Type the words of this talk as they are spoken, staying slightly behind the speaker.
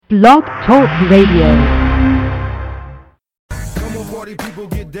Blog Talk Radio. Come on, party people,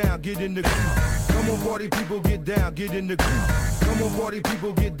 get down, get in the groove. Come on, party people, get down, get in the groove. Come on, party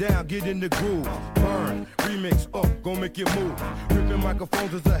people, get down, get in the groove. Burn, remix, gon' make you move. Ripping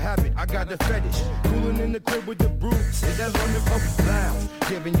microphones is a habit, I got the fetish. Cooling in the crib with the brew. Is that on the lounge?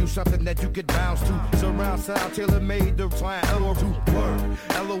 Giving you something that you could bounce to. Surround sound, tailor-made to find L-O-2 word.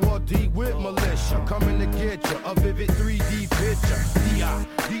 L-O-R-D with militia. Coming to get you a vivid 3D picture.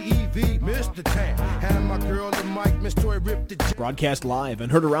 D-I-D-E-V, Mr. Tan. Had my girl the mic, Miss Toy ripped the... Broadcast live and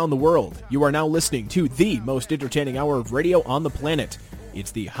heard around the world, you are now listening to the most entertaining hour of radio on the planet.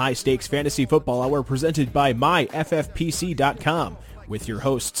 It's the High Stakes Fantasy Football Hour presented by MyFFPC.com with your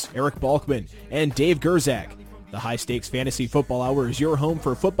hosts Eric Balkman and Dave Gerzak. The High Stakes Fantasy Football Hour is your home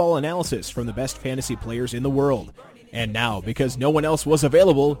for football analysis from the best fantasy players in the world. And now, because no one else was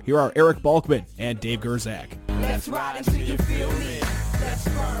available, here are Eric Balkman and Dave Gerzak. Let's ride until you feel me. Let's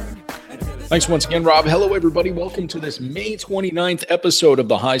burn. Thanks once again, Rob. Hello, everybody. Welcome to this May 29th episode of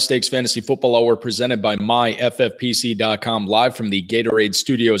the High Stakes Fantasy Football Hour presented by MyFFPC.com, live from the Gatorade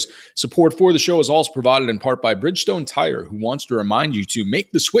Studios. Support for the show is also provided in part by Bridgestone Tire, who wants to remind you to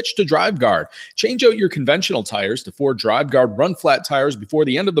make the switch to Drive Guard. Change out your conventional tires to Ford Drive Guard Run Flat tires before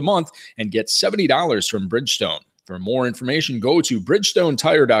the end of the month and get $70 from Bridgestone. For more information, go to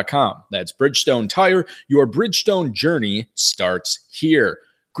BridgestoneTire.com. That's Bridgestone Tire. Your Bridgestone journey starts here.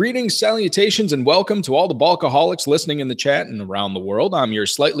 Greetings, salutations, and welcome to all the Balkaholics listening in the chat and around the world. I'm your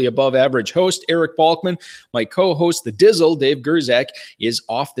slightly above average host, Eric Balkman. My co-host, the Dizzle, Dave Gerzak, is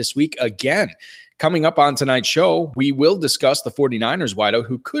off this week again. Coming up on tonight's show, we will discuss the 49ers wideout,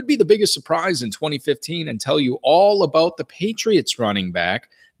 who could be the biggest surprise in 2015, and tell you all about the Patriots running back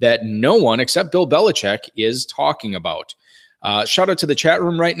that no one except Bill Belichick is talking about. Shout out to the chat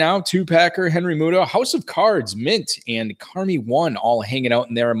room right now. Two-Packer, Henry Muda, House of Cards, Mint, and Carmi1 all hanging out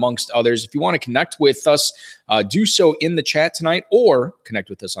in there amongst others. If you want to connect with us, do so in the chat tonight or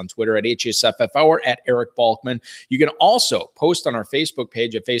connect with us on Twitter at HSFF Hour at Eric Balkman. You can also post on our Facebook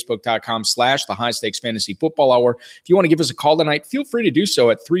page at facebook.com/the High Stakes Fantasy Football Hour. If you want to give us a call tonight, feel free to do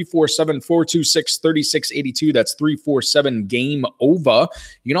so at 347-426-3682. That's 347-GAME-OVA.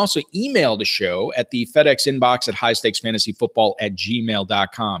 You can also email the show at the FedEx inbox at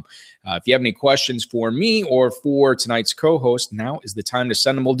highstakesfantasyfootball@gmail.com. If you have any questions for me or for tonight's co-host, now is the time to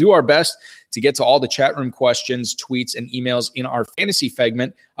send them. We'll do our best to get to all the chat room questions, tweets, and emails in our fantasy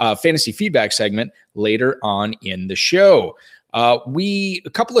feedback segment later on in the show. A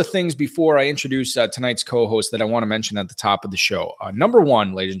couple of things before I introduce tonight's co-host that I want to mention at the top of the show. Number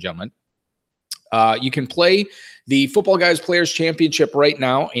one, ladies and gentlemen, you can play the Football Guys Players Championship right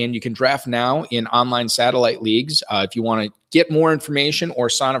now, and you can draft now in online satellite leagues. If you want to get more information or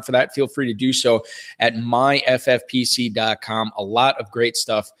sign up for that, feel free to do so at myffpc.com. A lot of great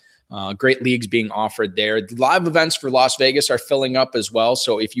stuff, great leagues being offered there. The live events for Las Vegas are filling up as well.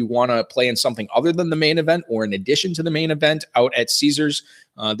 So if you want to play in something other than the main event or in addition to the main event out at Caesars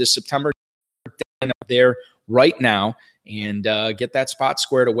this September, up there right now, and get that spot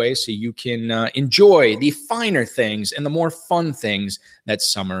squared away so you can enjoy the finer things and the more fun things that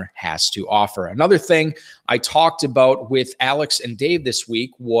summer has to offer. Another thing I talked about with Alex and Dave this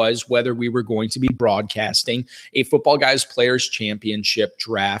week was whether we were going to be broadcasting a Football Guys Players Championship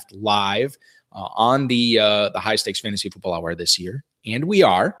draft live on the High Stakes Fantasy Football Hour this year, and we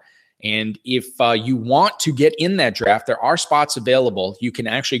are. And if you want to get in that draft, there are spots available. You can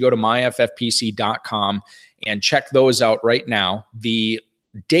actually go to myffpc.com and check those out right now. The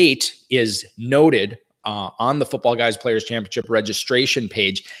date is noted on the Football Guys Players Championship registration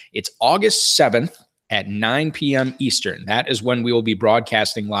page. It's August 7th at 9 p.m. Eastern. That is when we will be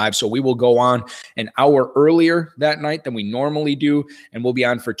broadcasting live. So we will go on an hour earlier that night than we normally do, and we'll be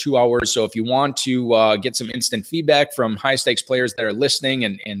on for 2 hours. So if you want to get some instant feedback from high-stakes players that are listening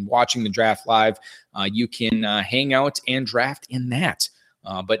and watching the draft live, you can hang out and draft in that.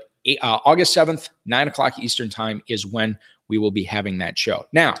 But August 7th, 9 o'clock Eastern time is when we will be having that show.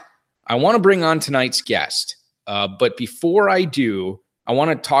 Now, I want to bring on tonight's guest, but before I do, I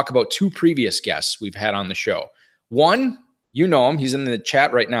want to talk about two previous guests we've had on the show. One, you know him. He's in the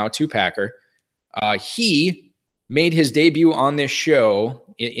chat right now, Two-Packer. He made his debut on this show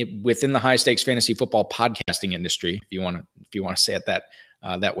within the High Stakes Fantasy Football podcasting industry, if you want to say it that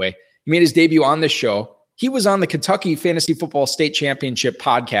way. He made his debut on this show. He was on the Kentucky Fantasy Football State Championship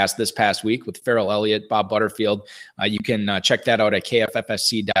podcast this past week with Farrell Elliott, Bob Butterfield. You can check that out at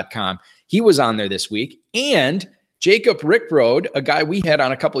kffsc.com. He was on there this week, and Jacob Rickroad, a guy we had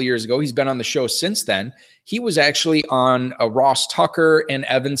on a couple of years ago, he's been on the show since then. He was actually on Ross Tucker and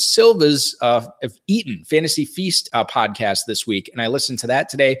Evan Silva's of Eaton Fantasy Feast podcast this week, and I listened to that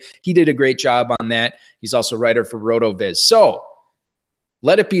today. He did a great job on that. He's also a writer for RotoViz. So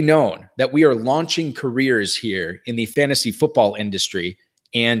let it be known that we are launching careers here in the fantasy football industry,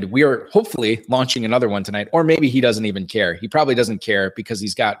 and we are hopefully launching another one tonight, or maybe he doesn't even care. He probably doesn't care because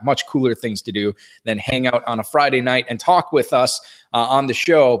he's got much cooler things to do than hang out on a Friday night and talk with us on the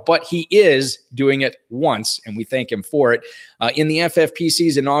show. But he is doing it once, and we thank him for it. In the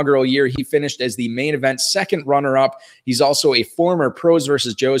FFPC's inaugural year, he finished as the main event second runner-up. He's also a former Pros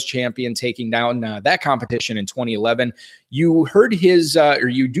versus Joes champion, taking down that competition in 2011. You heard his, or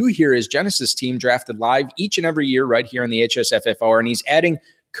you do hear his Genesis team drafted live each and every year right here on the HSFFR, and he's adding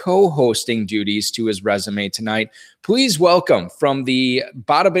co-hosting duties to his resume tonight. Please welcome from the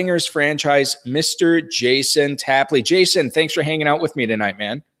Bada Bingers franchise, Mr. Jason Tapley. Jason, thanks for hanging out with me tonight,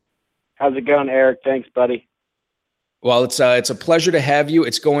 man. How's it going, Eric? Thanks, buddy. Well, it's a pleasure to have you.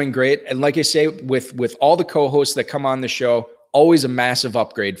 It's going great. And like I say, with all the co-hosts that come on the show, always a massive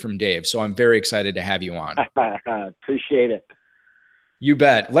upgrade from Dave. So I'm very excited to have you on. Appreciate it. You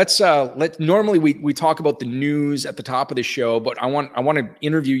bet. Normally we talk about the news at the top of the show, but I want to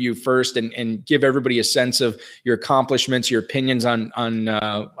interview you first and give everybody a sense of your accomplishments, your opinions on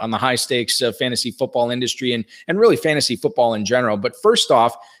the high stakes fantasy football industry and really fantasy football in general. But first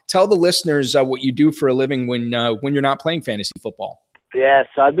off, tell the listeners what you do for a living when you're not playing fantasy football. Yeah,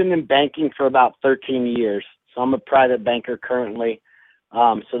 so I've been in banking for about 13 years. So I'm a private banker currently.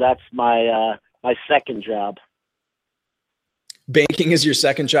 So that's my second job. Banking is your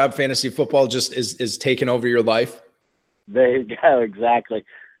second job. Fantasy football just is taking over your life. There you go. Exactly.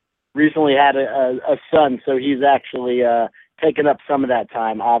 Recently had a son, so he's actually taken up some of that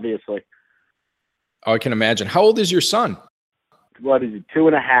time, obviously. Oh, I can imagine. How old is your son? What is he?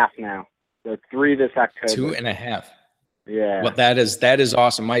 2.5 now. So 3 this October. 2.5. Yeah. Well, that is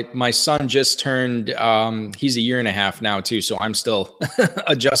awesome. My son just turned. He's 1.5 years now too, so I'm still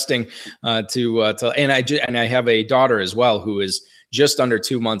adjusting to. And I have a daughter as well who is just under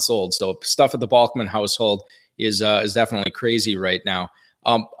 2 months old. So stuff at the Balkman household is definitely crazy right now.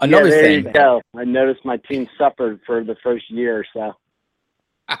 Another there thing. You go. I noticed my team suffered for the first year or so.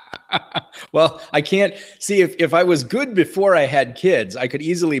 Well, I can't see if I was good before I had kids, I could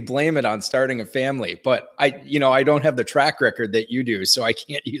easily blame it on starting a family, but I don't have the track record that you do, so I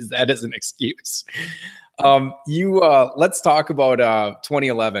can't use that as an excuse. Let's talk about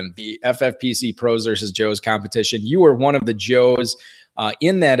 2011, the FFPC Pros versus Joes competition. You were one of the Joes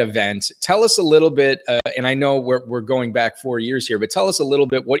in that event. Tell us a little bit, and I know we're going back 4 years here, but tell us a little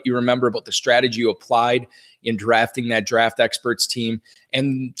bit what you remember about the strategy you applied in drafting that draft experts team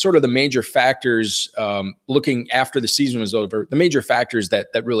and sort of the major factors, looking after the season was over, the major factors that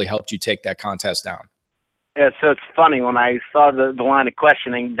really helped you take that contest down. Yeah, so it's funny, when I saw the line of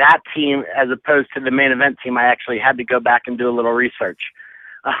questioning, that team as opposed to the main event team, I actually had to go back and do a little research.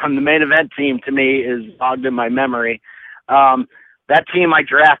 The main event team to me is logged in my memory. That team I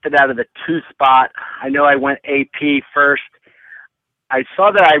drafted out of the 2 spot. I know I went AP first. I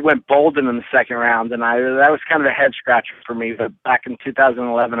saw that I went Bolden in the second round, and that was kind of a head scratcher for me. But back in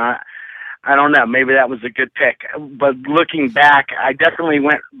 2011, I don't know, maybe that was a good pick. But looking back, I definitely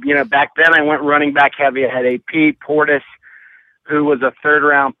went, back then I went running back heavy. I had AP Portis, who was a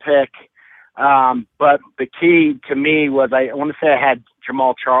 3rd-round pick. But the key to me was I want to say I had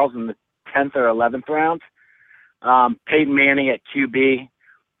Jamal Charles in the 10th or 11th round. Peyton Manning at QB.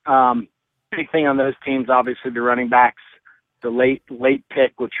 Big thing on those teams, obviously the running backs. The late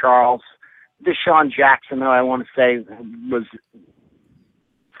pick with Charles. Deshaun Jackson, though, I want to say was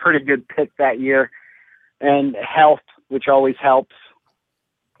pretty good pick that year. And health, which always helps.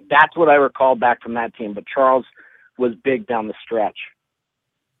 That's what I recall back from that team. But Charles was big down the stretch.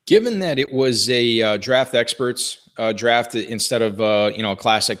 Given that it was a draft experts draft instead of a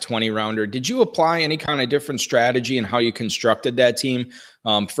classic 20-rounder, did you apply any kind of different strategy in how you constructed that team?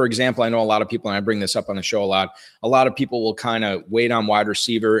 For example, I know a lot of people, and I bring this up on the show a lot of people will kind of wait on wide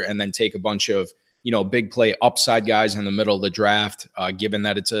receiver and then take a bunch of big play upside guys in the middle of the draft, given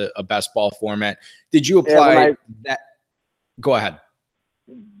that it's a best ball format. Did you apply that? Go ahead.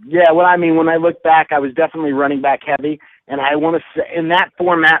 Yeah, when I look back, I was definitely running back heavy. And I want to say, in that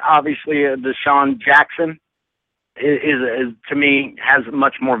format, obviously, Deshaun Jackson is to me has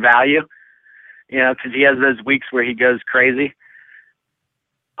much more value, because he has those weeks where he goes crazy.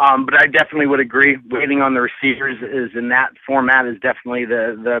 But I definitely would agree. Waiting on the receivers is in that format is definitely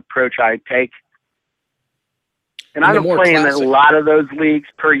the approach I take. And I don't play in a lot of those leagues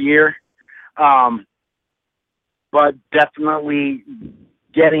per year. but definitely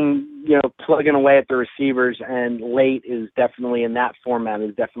getting, plugging away at the receivers and late is definitely in that format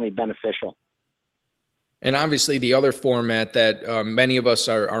is definitely beneficial. And obviously the other format that many of us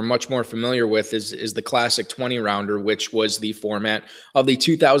are much more familiar with is the classic 20 rounder, which was the format of the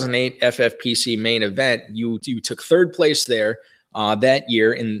 2008 FFPC main event. You took third place there that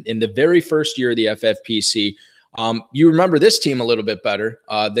year in the very first year of the FFPC. You remember this team a little bit better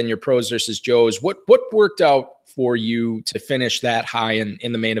than your pros versus Joes. What worked out for you to finish that high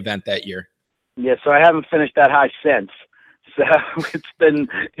in the main event that year? Yeah, so I haven't finished that high since. So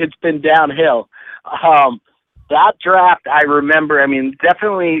it's been downhill. That draft, I remember. I mean,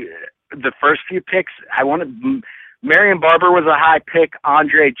 definitely the first few picks. Marion Barber was a high pick.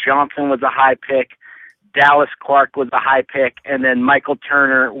 Andre Johnson was a high pick. Dallas Clark was a high pick, and then Michael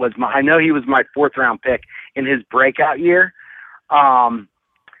Turner was I know he was my 4th round pick in his breakout year. And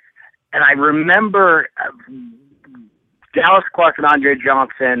I remember Dallas Clark and Andre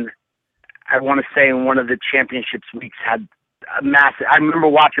Johnson, I want to say in one of the championships weeks, had a massive. I remember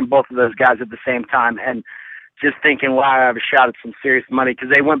watching both of those guys at the same time and just thinking, wow, I have a shot at some serious money, because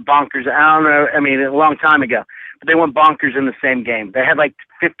they went bonkers. I don't know. I mean, a long time ago, but they went bonkers in the same game. They had like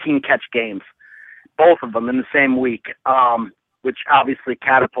 15 catch games, both of them in the same week, which obviously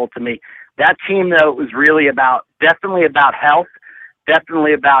catapulted me. That team, though, was really definitely about health,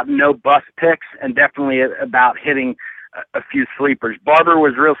 definitely about no bust picks, and definitely about hitting a few sleepers. Barber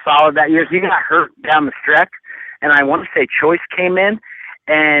was real solid that year. He got hurt down the stretch, and I want to say Choice came in,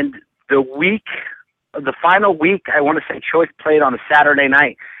 and the final week, I want to say Choice played on a Saturday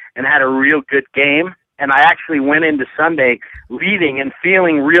night and had a real good game, and I actually went into Sunday leading and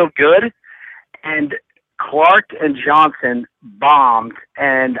feeling real good, and Clark and Johnson bombed,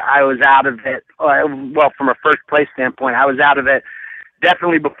 and I was out of it. Well, from a first place standpoint, I was out of it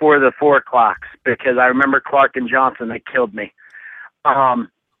definitely before the 4 o'clocks, because I remember Clark and Johnson, they killed me.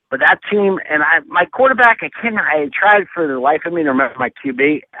 But that team, and my quarterback, I tried for the life of me to remember my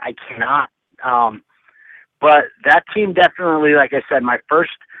QB. I cannot. But that team definitely, like I said, my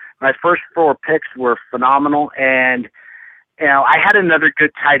first 4 picks were phenomenal. And, I had another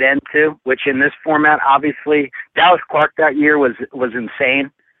good tight end too, which in this format, obviously, Dallas Clark that year was insane.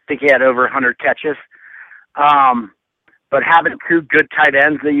 I think he had over 100 catches. But having 2 good tight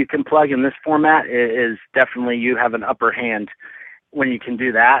ends that you can plug in this format is definitely, you have an upper hand when you can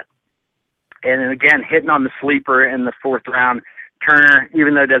do that. And again, hitting on the sleeper in the 4th round, Turner,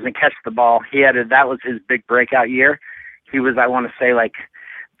 even though he doesn't catch the ball, that was his big breakout year. He was, I want to say, like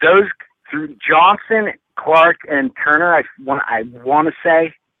those through Johnson, Clark, and Turner, I want to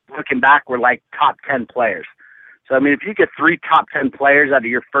say, looking back, were like top 10 players. So, I mean, if you get 3 top 10 players out of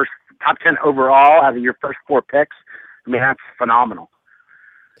your first top 10 overall out of your first 4 picks, I mean, that's phenomenal.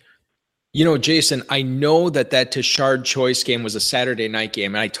 Jason, I know that Tashard Choice game was a Saturday night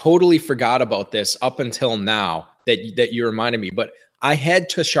game, and I totally forgot about this up until now that you reminded me. But I had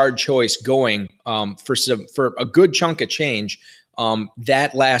Tashard Choice going for a good chunk of change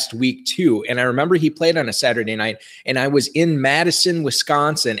that last week too. And I remember he played on a Saturday night, and I was in Madison,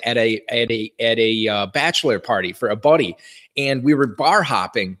 Wisconsin at a bachelor party for a buddy, and we were bar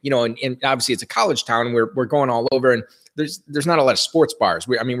hopping. And obviously it's a college town, and we're going all over, and there's not a lot of sports bars.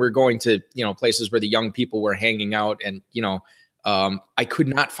 We're going to, places where the young people were hanging out, and, I could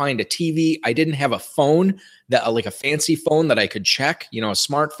not find a TV. I didn't have a phone like a fancy phone that I could check, a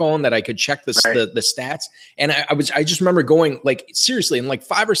smartphone that I could check the stats. And I just remember going, like, seriously, in like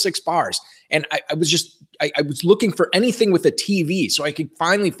 5 or 6 bars. And I was looking for anything with a TV so I could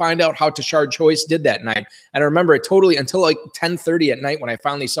finally find out how Tashard Choice did that night. And I remember it totally until like 10:30 at night when I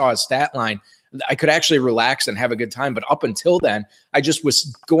finally saw his stat line. I could actually relax and have a good time. But up until then, I just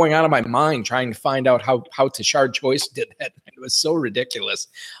was going out of my mind trying to find out how Tashard Choice did that. It was so ridiculous.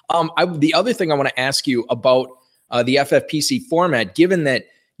 The other thing I want to ask you about the FFPC format, given that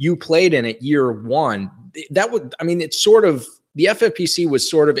you played in it year 1, it's sort of, the FFPC was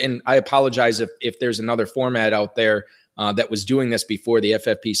sort of, and I apologize if there's another format out there that was doing this before the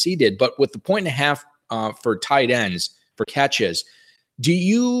FFPC did, but with the 1.5 for tight ends, for catches, do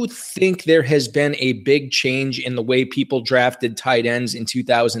you think there has been a big change in the way people drafted tight ends in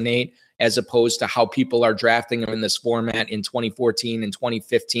 2008 as opposed to how people are drafting them in this format in 2014 and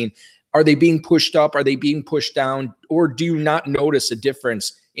 2015? Are they being pushed up? Are they being pushed down? Or do you not notice a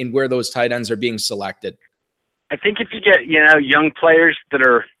difference in where those tight ends are being selected? I think if you get, young players that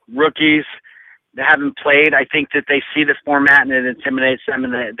are rookies that haven't played, I think that they see this format and it intimidates them,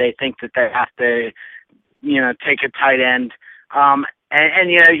 and they think that they have to, take a tight end.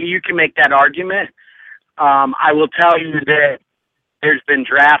 And you can make that argument. I will tell you that there's been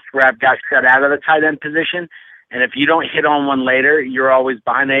drafts where I've got shut out of the tight end position, And if you don't hit on one later, you're always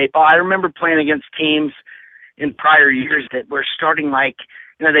behind the eight ball. I remember playing against teams in prior years that were starting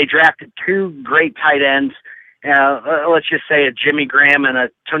they drafted two great tight ends, let's just say a Jimmy Graham and a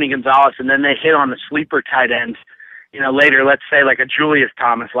Tony Gonzalez, and then they hit on the sleeper tight ends, later, let's say like a Julius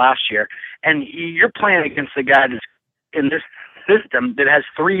Thomas last year. And you're playing against a guy that's in this system that has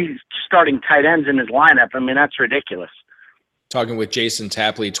three starting tight ends in his lineup. I mean, that's ridiculous. Talking with Jason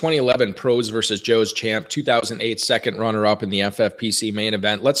Tapley, 2011 Pros versus Joe's champ, 2008 second runner-up in the FFPC main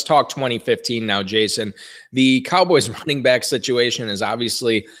event. Let's talk 2015 now, Jason. The Cowboys running back situation is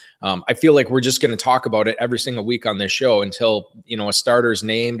obviously, I feel like we're just going to talk about it every single week on this show until, a starter's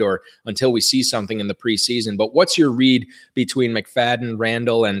named or until we see something in the preseason. But what's your read between McFadden,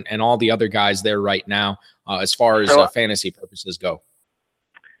 Randall, and all the other guys there right now as far as fantasy purposes go?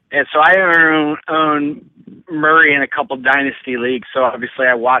 Yeah, so I own Murray in a couple dynasty leagues, so obviously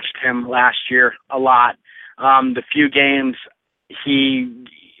I watched him last year a lot. The few games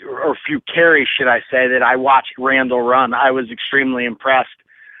few carries, should I say, that I watched Randall run, I was extremely impressed.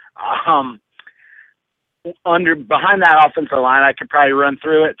 Behind that offensive line, I could probably run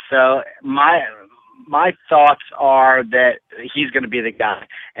through it. So my thoughts are that he's going to be the guy.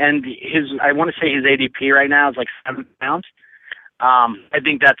 And I want to say his ADP right now is like 7 pounds. I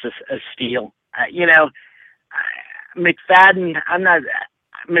think that's a steal. McFadden,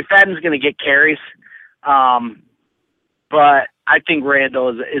 McFadden's going to get carries. But I think Randall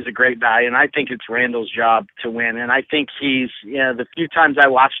is a great value, and I think it's Randall's job to win. And I think he's, the few times I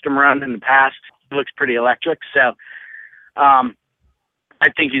watched him run in the past, he looks pretty electric. So, I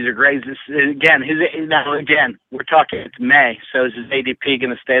think he's a great, again, we're talking it's May. So is his ADP going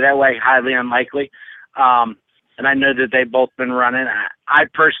to stay that way? Highly unlikely. And I know that they've both been running. I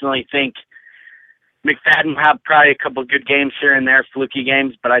personally think McFadden will have probably a couple of good games here and there, fluky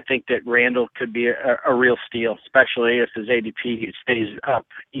games, but I think that Randall could be a real steal, especially if his ADP stays up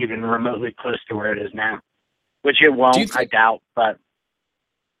even remotely close to where it is now, which it won't, I doubt. But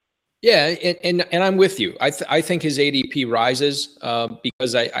yeah, and I'm with you. I think his ADP rises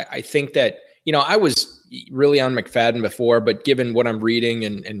because I think that, I was really on McFadden before, but given what I'm reading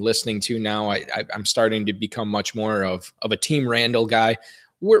and listening to now, I'm starting to become much more of a Team Randall guy.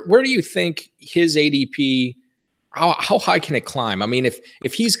 Where do you think his ADP, how high can it climb? I mean,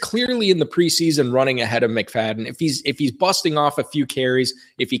 if he's clearly in the preseason running ahead of McFadden, if he's busting off a few carries,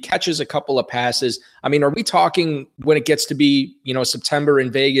 if he catches a couple of passes, I mean, are we talking when it gets to be, September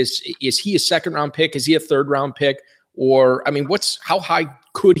in Vegas, is he a second round pick? Is he a third round pick? Or, I mean, how high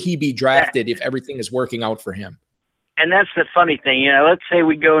could he be drafted if everything is working out for him? And that's the funny thing. Let's say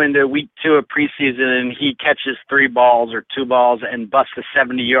we go into week 2 of preseason and he catches 3 balls or 2 balls and busts a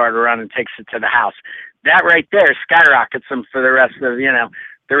 70-yard run and takes it to the house. That right there skyrockets him for the rest of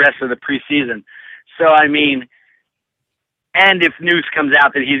the preseason. So, I mean, and if news comes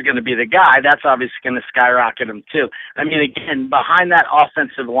out that he's going to be the guy, that's obviously going to skyrocket him too. I mean, again, behind that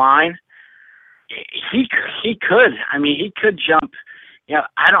offensive line, he could. I mean, he could jump.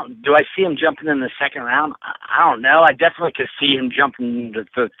 Do I see him jumping in the second round? I don't know. I definitely could see him jumping into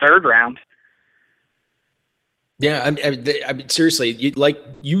the third round. Yeah, I mean, seriously,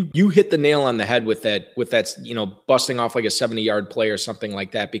 you hit the nail on the head with that, busting off like a 70-yard play or something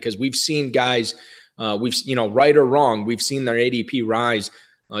like that, because we've seen guys, right or wrong, we've seen their ADP rise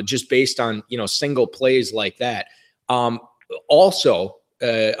just based on, single plays like that. Also,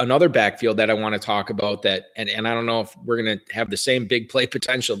 another backfield that I want to talk about and I don't know if we're going to have the same big play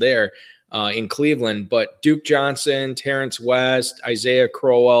potential there in Cleveland, but Duke Johnson, Terrence West, Isaiah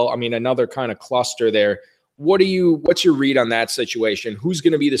Crowell, I mean, another kind of cluster there. What's your read on that situation? Who's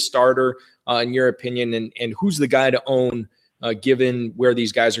going to be the starter in your opinion, and who's the guy to own given where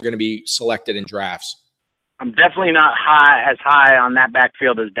these guys are going to be selected in drafts? I'm definitely not as high on that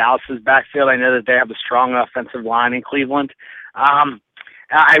backfield as Dallas's backfield. I know that they have a strong offensive line in Cleveland.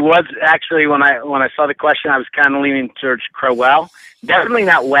 I was actually, when I saw the question, I was kind of leaning towards Crowell. Definitely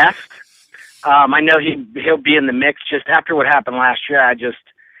not West. I know he'll be in the mix. Just after what happened last year,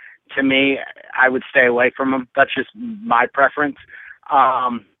 to me, I would stay away from him. That's just my preference.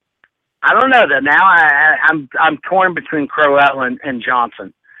 I don't know though. Now I'm torn between Crowell and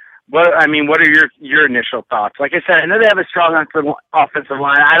Johnson. What are your initial thoughts? Like I said, I know they have a strong offensive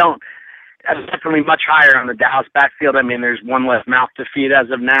line. I'm definitely much higher on the Dallas backfield. I mean, there's one less mouth to feed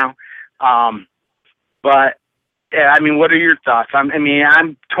as of now. But yeah, I mean, what are your thoughts? I'm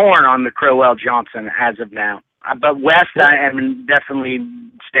torn on the Crowell Johnson as of now. But West, I am definitely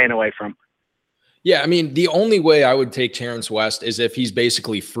staying away from. Yeah, I mean, the only way I would take Terrence West is if he's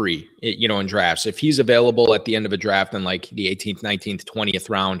basically free, in drafts. If he's available at the end of a draft in like the 18th, 19th, 20th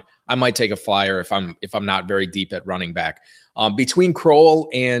round, I might take a flyer if I'm not very deep at running back. Between Kroll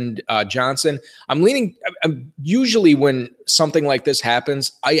and Johnson, I'm leaning. Usually when something like this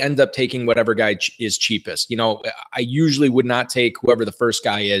happens, I end up taking whatever guy is cheapest. I usually would not take whoever the first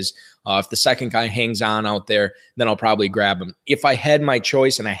guy is. If the second guy hangs on out there, then I'll probably grab him. If I had my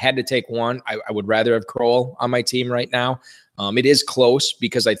choice and I had to take one, I would rather have Kroll on my team right now. It is close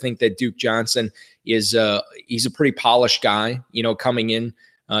because I think that Duke Johnson he's a pretty polished guy, coming in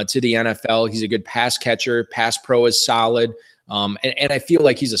to the NFL. He's a good pass catcher. Pass pro is solid. And I feel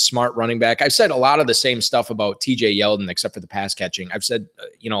like he's a smart running back. I've said a lot of the same stuff about TJ Yeldon, except for the pass catching. I've said,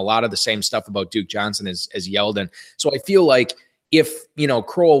 a lot of the same stuff about Duke Johnson as Yeldon. So I feel like if,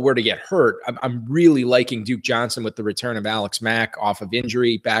 Kroll were to get hurt, I'm really liking Duke Johnson with the return of Alex Mack off of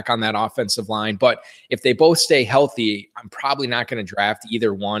injury back on that offensive line. But if they both stay healthy, I'm probably not going to draft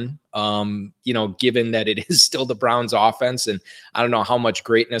either one, given that it is still the Browns offense. And I don't know how much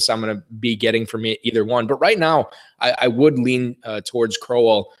greatness I'm going to be getting from either one. But right now, I would lean towards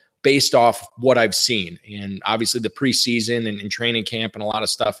Kroll based off what I've seen. And obviously the preseason and training camp and a lot of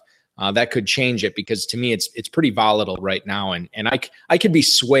stuff that could change it, because to me, it's pretty volatile right now. And I could be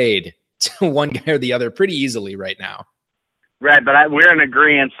swayed to one guy or the other pretty easily right now. Right, but we're in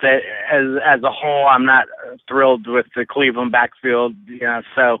agreement that as a whole, I'm not thrilled with the Cleveland backfield.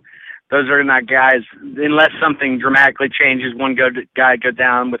 So those are not guys, unless something dramatically changes, one guy go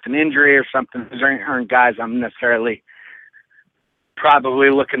down with an injury or something. Those aren't guys I'm necessarily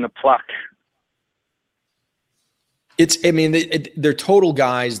probably looking to pluck. They're total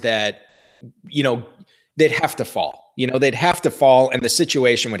guys that, they'd have to fall. They'd have to fall, and the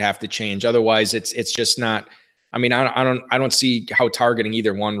situation would have to change. Otherwise, it's just not. I don't see how targeting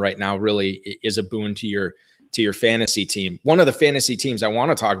either one right now really is a boon to your fantasy team. One of the fantasy teams I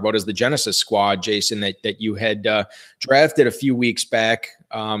want to talk about is the Genesis squad, Jason, that you had drafted a few weeks back,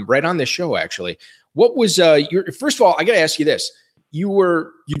 right on this show, actually. What was first of all, I got to ask you this.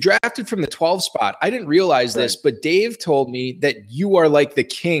 You drafted from the 12 spot. I didn't realize this, but Dave told me that you are like the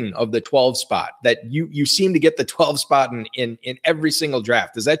king of the 12 spot, that you seem to get the 12 spot in every single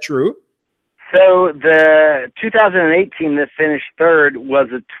draft. Is that true? So the 2018 that finished third was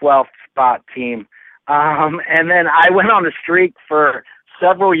a 12th spot team. And then I went on a streak for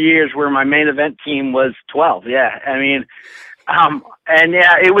several years where my main event team was 12. Yeah.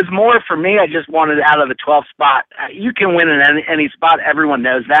 It was more for me. I just wanted out of the 12th spot. You can win in any spot. Everyone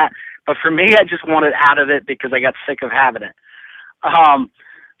knows that. But for me, I just wanted out of it because I got sick of having it.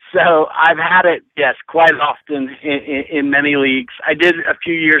 So I've had it, yes, quite often in many leagues. I did a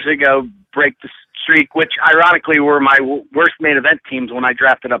few years ago break the streak, which ironically were my worst main event teams when I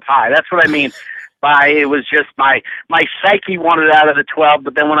drafted up high. That's what I mean by it was just my psyche wanted out of the 12,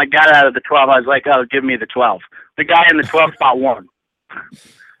 but then when I got out of the 12, I was like, oh, give me the 12. The guy in the 12 spot won.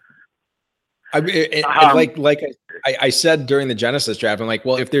 I said during the Genesis draft, I'm like,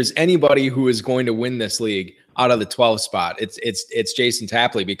 well, if there's anybody who is going to win this league out of the 12 spot, it's Jason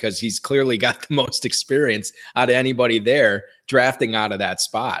Tapley, because he's clearly got the most experience out of anybody there drafting out of that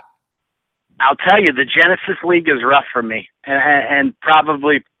spot. I'll tell you, the Genesis League is rough for me, and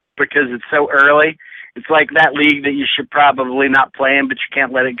probably because it's so early. It's like that league that you should probably not play in, but you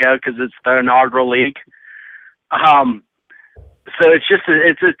can't let it go because it's the inaugural league. So it's just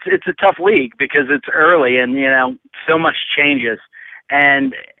it's a tough league because it's early and so much changes,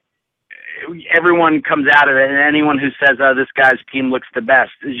 and everyone comes out of it. And anyone who says, "Oh, this guy's team looks the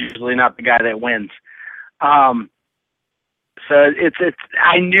best," is usually not the guy that wins. So it's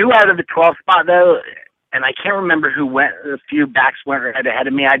I knew out of the 12th spot though, and I can't remember who went. A few backs went right ahead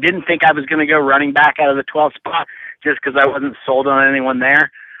of me. I didn't think I was going to go running back out of the 12th spot just because I wasn't sold on anyone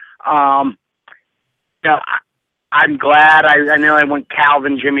there. I'm glad. I know I went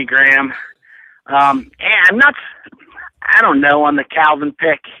Calvin, Jimmy Graham. And I don't know on the Calvin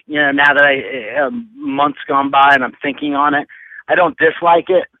pick, now that months gone by and I'm thinking on it, I don't dislike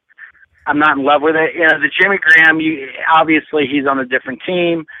it. I'm not in love with it. The Jimmy Graham, obviously he's on a different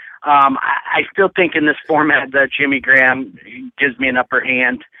team. I still think in this format that Jimmy Graham gives me an upper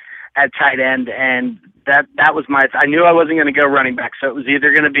hand at tight end, and that was I knew I wasn't going to go running back, so it was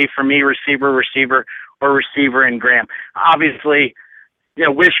either going to be for me receiver, or receiver and Graham. Obviously,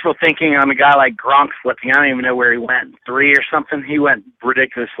 wishful thinking on a guy like Gronk flipping. I don't even know where he went, 3 or something. He went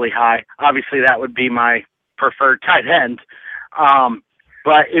ridiculously high. Obviously, that would be my preferred tight end.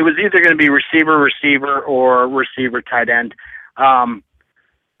 But it was either going to be receiver, or receiver, tight end.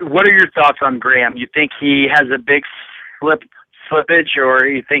 What are your thoughts on Graham? You think he has a big slippage, or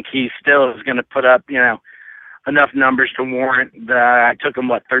you think he still is going to put up, enough numbers to warrant I took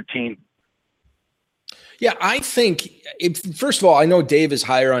him, 13? Yeah, I think, first of all, I know Dave is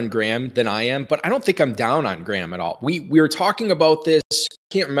higher on Graham than I am, but I don't think I'm down on Graham at all. We were talking about this. I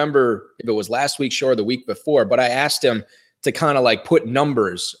can't remember if it was last week's show or the week before, but I asked him to kind of like put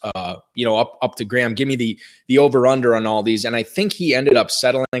numbers, up to Graham. Give me the over-under on all these. And I think he ended up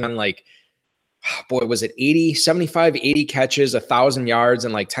settling on was it 75, 80 catches, 1,000 yards,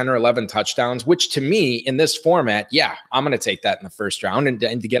 and 10 or 11 touchdowns, which to me in this format, yeah, I'm going to take that in the first round. And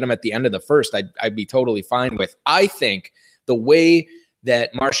to get him at the end of the first, I'd be totally fine with. I think the way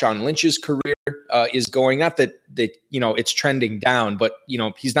that Marshawn Lynch's career is going, not that it's trending down, but,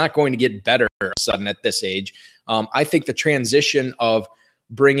 he's not going to get better all of a sudden at this age. I think the transition of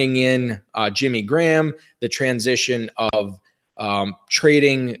bringing in Jimmy Graham, the transition of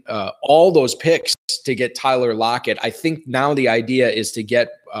trading all those picks to get Tyler Lockett. I think now the idea is to get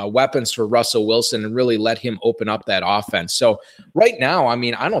weapons for Russell Wilson and really let him open up that offense. So right now,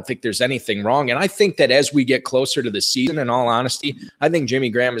 I don't think there's anything wrong. And I think that as we get closer to the season, in all honesty, I think Jimmy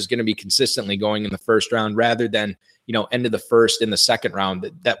Graham is going to be consistently going in the first round rather than, end of the first, in the second round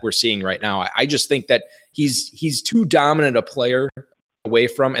that we're seeing right now. I just think that he's too dominant a player away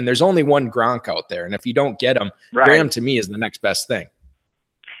from, and there's only one Gronk out there. And if you don't get him, right, Graham to me is the next best thing.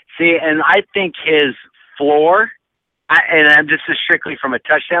 See, and I think his floor, and this is strictly from a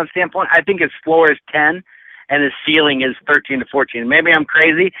touchdown standpoint, I think his floor is 10 and his ceiling is 13 to 14. Maybe I'm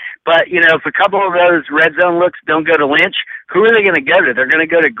crazy, but if a couple of those red zone looks don't go to Lynch, who are they going to go to? They're going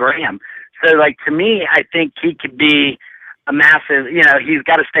to go to Graham. So to me, I think he could be a massive, he's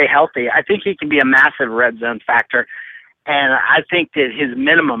got to stay healthy. I think he can be a massive red zone factor. And I think that his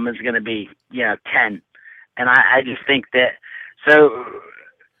minimum is going to be, 10. And I just think that, so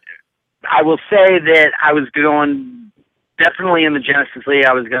I will say that I was going definitely in the Genesis League,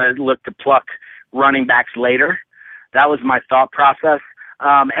 I was going to look to pluck running backs later. That was my thought process.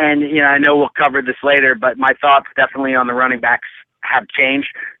 And, I know we'll cover this later, but my thoughts definitely on the running backs have changed.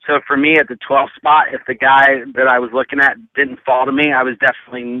 So for me at the 12th spot, if the guy that I was looking at didn't fall to me, I was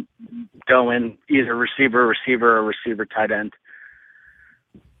definitely going either receiver, or tight end.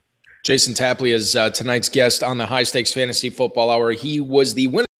 Jason Tapley is tonight's guest on the High Stakes Fantasy Football Hour. He was the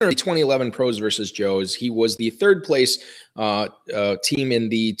winner of the 2011 Pros versus Joes. He was the third place team in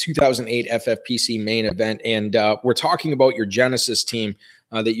the 2008 FFPC main event. And we're talking about your Genesis team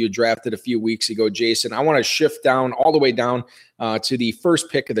that you drafted a few weeks ago, Jason. I want to shift down all the way down to the first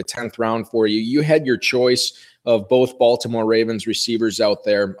pick of the 10th round for you. You had your choice of both Baltimore Ravens receivers out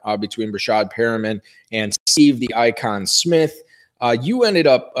there between Brashad Perriman and Steve the Icon Smith. You ended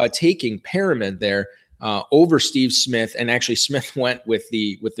up taking Perriman there over Steve Smith, and actually Smith went with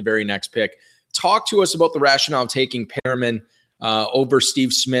the very next pick. Talk to us about the rationale of taking Perriman over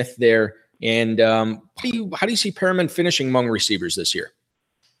Steve Smith there, and how do you see Perriman finishing among receivers this year?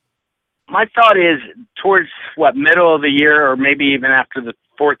 My thought is towards middle of the year, or maybe even after the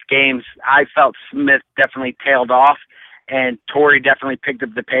fourth games, I felt Smith definitely tailed off and Torrey definitely picked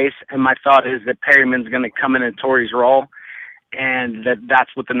up the pace. And my thought is that Perryman's going to come in Torrey's role, and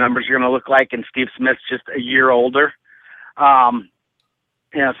that's what the numbers are going to look like. And Steve Smith's just a year older. So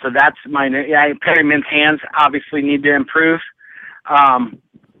that's Perryman's hands obviously need to improve.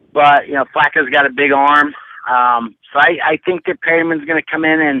 But Flacco's got a big arm. So I think that Perryman's going to come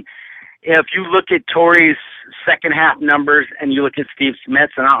in, and if you look at Torrey's second half numbers and you look at Steve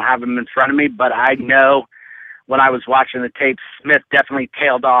Smith's, and I don't have them in front of me, but I know when I was watching the tape, Smith definitely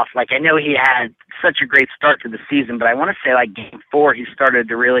tailed off. I know he had such a great start to the season, but I want to say game 4, he started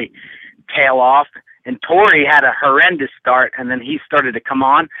to really tail off. And Torrey had a horrendous start, and then he started to come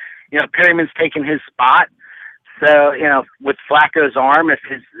on. Perryman's taking his spot. So, with Flacco's arm, if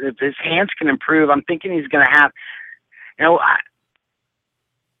his hands can improve, I'm thinking he's going to have,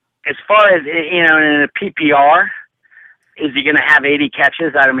 as far as, in a PPR, is he going to have 80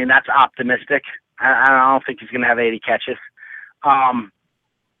 catches? That's optimistic. I don't think he's going to have 80 catches. Can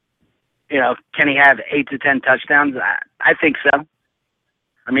he have 8 to 10 touchdowns? I think so.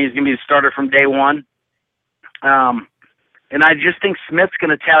 He's going to be the starter from day one. And I just think Smith's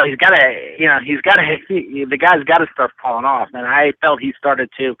going to tell. The guy's got to start falling off. And I felt he started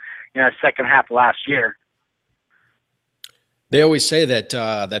to, second half of last year. They always say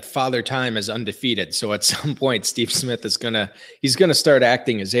that father time is undefeated. So at some point, Steve Smith is he's gonna start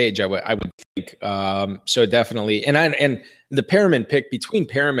acting his age. I would think. So definitely, and the Perriman pick between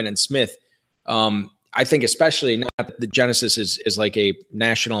Perriman and Smith, I think especially not that the Genesis is like a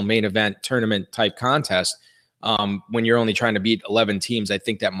national main event tournament type contest. When you're only trying to beat 11 teams, I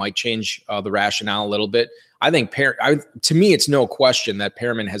think that might change the rationale a little bit. I think to me, it's no question that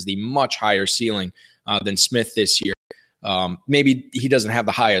Perriman has the much higher ceiling than Smith this year. Maybe he doesn't have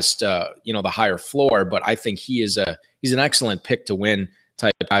the highest, the higher floor, but I think he's an excellent pick to win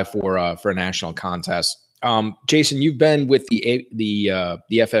type guy for a national contest. Jason, you've been with the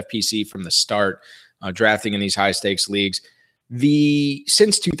FFPC from the start, drafting in these high stakes leagues.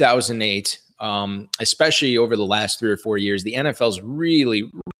 Since 2008, especially over the last 3 or 4 years, the NFL's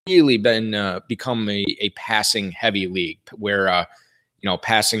really been become a passing heavy league where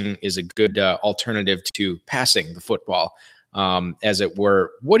passing is a good alternative to passing the football, as it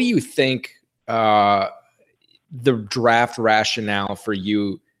were. What do you think the draft rationale for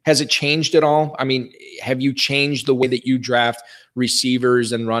you? Has it changed at all? I mean, have you changed the way that you draft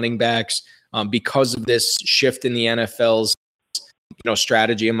receivers and running backs because of this shift in the NFL's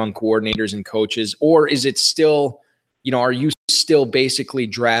strategy among coordinators and coaches? Or is it still, are you still basically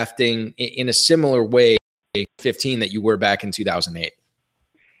drafting in a similar way 15 that you were back in 2008?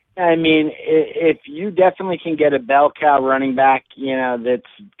 I mean, if you definitely can get a bell cow running back, that's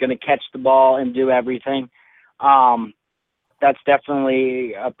going to catch the ball and do everything, that's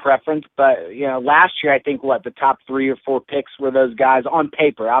definitely a preference. But, last year, I think the top 3 or 4 picks were those guys on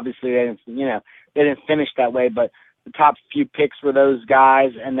paper. Obviously, they didn't finish that way, but the top few picks were those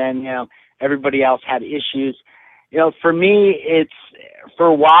guys. And then, everybody else had issues. For me, for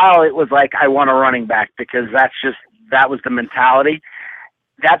a while, it was like, I want a running back because that was the mentality.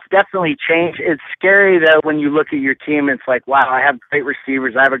 That's definitely changed. It's scary, though, when you look at your team, it's like, wow, I have great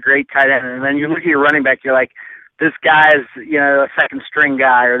receivers. I have a great tight end. And then you look at your running back, you're like, this guy's, a second string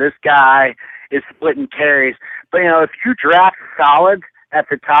guy, or this guy is splitting carries. But, if you draft solid at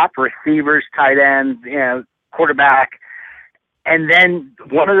the top, receivers, tight ends, quarterback, and then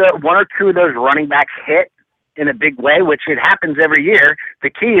one or two of those running backs hit in a big way, which it happens every year, the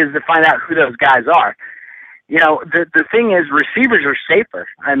key is to find out who those guys are. The thing is, receivers are safer.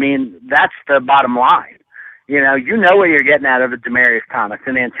 I mean, that's the bottom line. You know what you're getting out of a Demaryius Thomas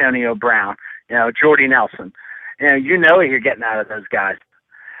and Antonio Brown, Jordy Nelson. You know what you're getting out of those guys.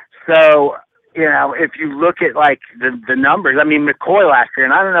 So, if you look at the numbers, I mean, McCoy last year,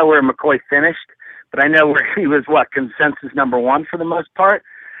 and I don't know where McCoy finished, but I know where he was consensus number 1 for the most part.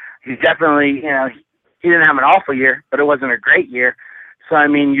 He's definitely, he didn't have an awful year, but it wasn't a great year. So, I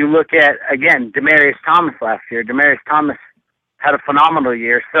mean, you look at, again, Demaryius Thomas last year. Demaryius Thomas had a phenomenal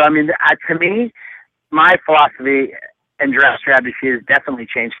year. So, I mean, to me, my philosophy and draft strategy has definitely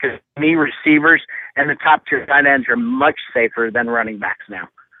changed because, to me, receivers and the top tier tight ends are much safer than running backs now.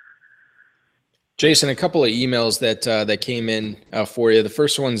 Jason, a couple of emails that came in for you. The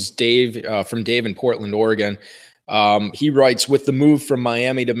first one's Dave from Dave in Portland, Oregon. He writes, with the move from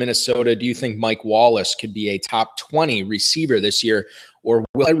Miami to Minnesota, do you think Mike Wallace could be a top 20 receiver this year, or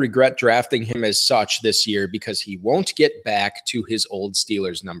will I regret drafting him as such this year because he won't get back to his old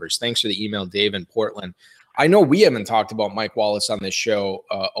Steelers numbers? Thanks for the email, Dave in Portland. I know we haven't talked about Mike Wallace on this show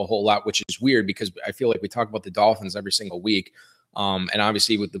a whole lot, which is weird because I feel like we talk about the Dolphins every single week. And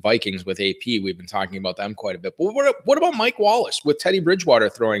obviously with the Vikings, with AP, we've been talking about them quite a bit. But what about Mike Wallace with Teddy Bridgewater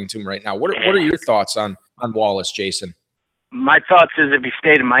throwing to him right now? What are your thoughts on Wallace, Jason? My thoughts is if he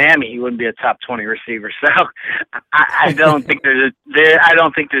stayed in Miami, he wouldn't be a top 20 receiver. So I don't think there's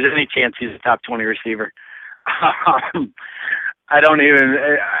any chance he's a top 20 receiver. I don't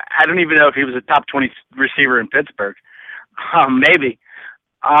even know if he was a top 20 receiver in Pittsburgh. Maybe.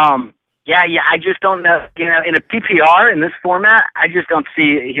 Yeah, I just don't know. In a PPR in this format, I just don't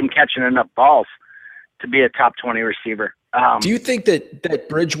see him catching enough balls to be a top 20 receiver. Do you think that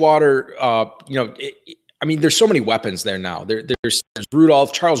Bridgewater, I mean, there's so many weapons there now. There's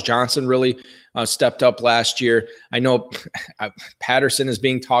Rudolph. Charles Johnson really stepped up last year. I know Patterson is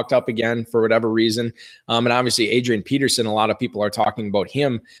being talked up again for whatever reason. And obviously Adrian Peterson, a lot of people are talking about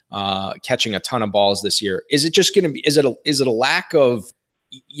him catching a ton of balls this year. Is it just going to be, is it a lack of,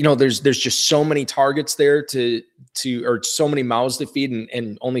 there's just so many targets there or so many mouths to feed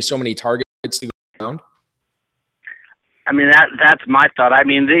and only so many targets to go around? I mean, that's my thought. I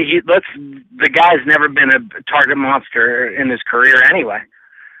mean, the guy's never been a target monster in his career anyway.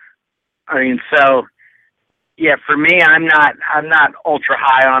 I mean, so yeah, for me, I'm not ultra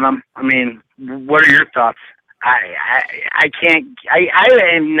high on him. I mean, what are your thoughts? I've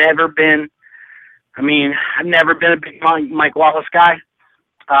never been a big Mike Wallace guy.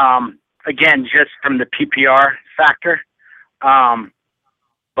 Again, just from the PPR factor.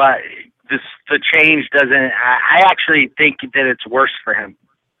 But the change doesn't. I actually think that it's worse for him.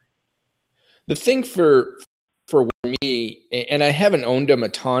 The thing for me, and I haven't owned him a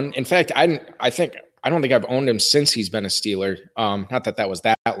ton. In fact, I don't think I've owned him since he's been a Steeler. Not that was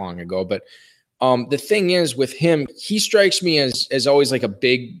that long ago, but The thing is with him, he strikes me as always like a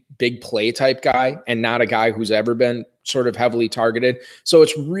big play type guy and not a guy who's ever been sort of heavily targeted. So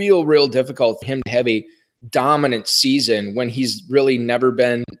it's real difficult for him to have a dominant season when he's really never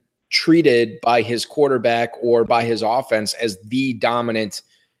been treated by his quarterback or by his offense as the dominant,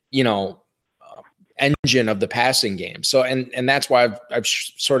 engine of the passing game. So, and that's why I've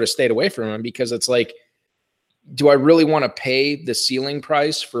sort of stayed away from him, because it's like, do I really want to pay the ceiling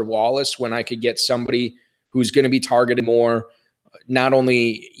price for Wallace when I could get somebody who's going to be targeted more, not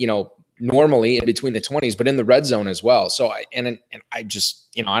only, normally in between the 20s, but in the red zone as well. So I just,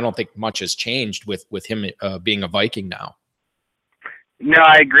 I don't think much has changed with him being a Viking now. No,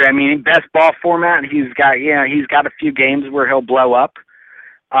 I agree. I mean, best ball format, he's got a few games where he'll blow up,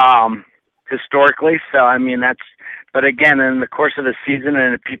 historically. So, I mean, but again, in the course of the season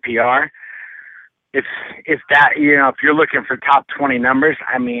and a PPR, if that, if you're looking for top 20 numbers,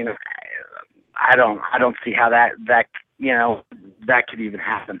 I mean, I don't see how that could even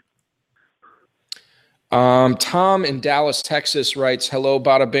happen. Tom in Dallas, Texas writes, hello,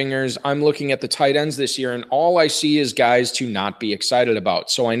 Bada Bingers. I'm looking at the tight ends this year, and all I see is guys to not be excited about.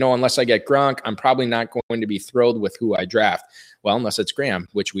 So I know unless I get Gronk, I'm probably not going to be thrilled with who I draft. Well, unless it's Graham,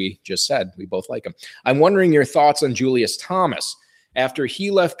 which we just said. We both like him. I'm wondering your thoughts on Julius Thomas. After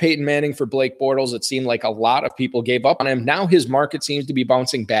he left Peyton Manning for Blake Bortles, it seemed like a lot of people gave up on him. Now his market seems to be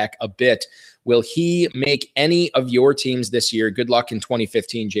bouncing back a bit. Will he make any of your teams this year? Good luck in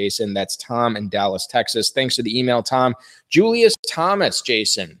 2015, Jason. That's Tom in Dallas, Texas. Thanks for the email, Tom. Julius Thomas,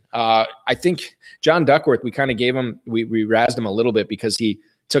 Jason. I think John Duckworth, we kind of gave him, we razzed him a little bit because he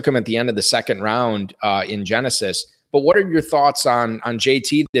took him at the end of the second round in Genesis. But what are your thoughts on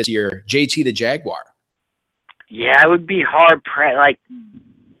JT this year, JT the Jaguar? Yeah, it would be hard. Like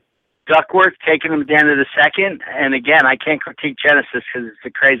Duckworth taking him at the end of the second. And again, I can't critique Genesis because it's a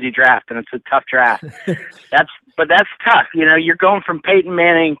crazy draft and it's a tough draft. But that's tough. You're going from Peyton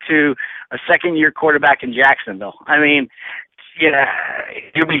Manning to a second-year quarterback in Jacksonville. I mean,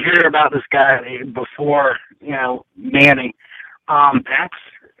 you'll be hearing about this guy before, Manning. I'm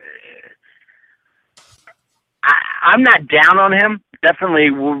not down on him. Definitely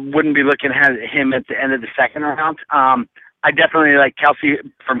wouldn't be looking at him at the end of the second round. I definitely like Kelsey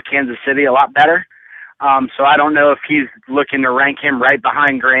from Kansas City a lot better. So I don't know if he's looking to rank him right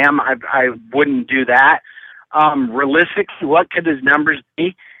behind Graham. I wouldn't do that. Realistically, what could his numbers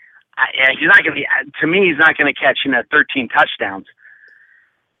be? He's not going to be. To me, he's not going to catch 13 touchdowns.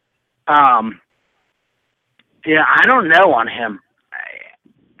 I don't know on him.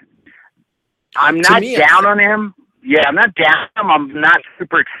 I'm not down on him. Yeah, I'm not down on him. I'm not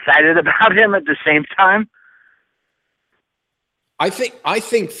super excited about him at the same time. I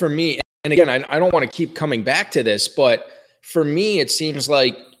think for me, and again, I don't want to keep coming back to this, but for me, it seems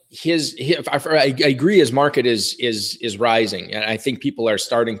like I agree his market is rising. And I think people are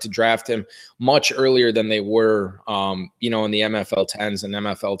starting to draft him much earlier than they were, in the MFL 10s and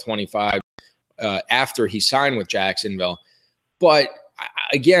MFL 25 after he signed with Jacksonville. But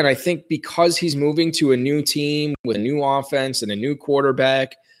again, I think because he's moving to a new team with a new offense and a new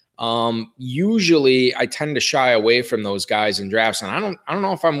quarterback, usually I tend to shy away from those guys in drafts. And I don't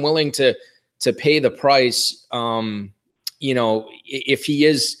know if I'm willing to pay the price, if he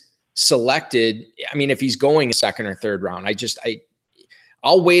is selected. I mean, if he's going second or third round,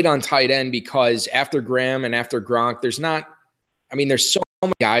 I'll wait on tight end because after Graham and after Gronk, there's so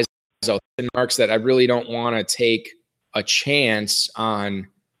many guys out there, Marks, that I really don't want to take a chance on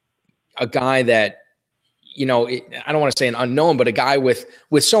a guy that, I don't want to say an unknown, but a guy with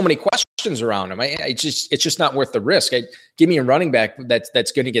so many questions around him. It's just not worth the risk. Give me a running back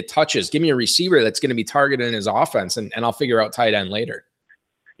that's going to get touches. Give me a receiver that's going to be targeted in his offense, and I'll figure out tight end later.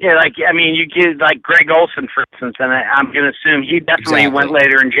 Yeah, you get like Greg Olsen, for instance, and I'm going to assume he definitely went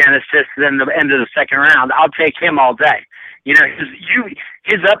later in Genesis than the end of the second round. I'll take him all day.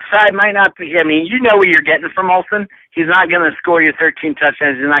 His upside might not be. I mean, what you're getting from Olsen. He's not going to score you 13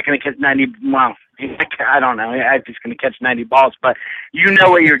 touchdowns. He's not going to catch 90. Well, I don't know if he's going to catch 90 balls, but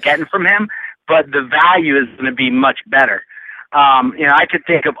what you're getting from him. But the value is going to be much better. I could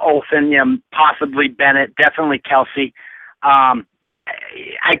think of Olsen, possibly Bennett, definitely Kelsey.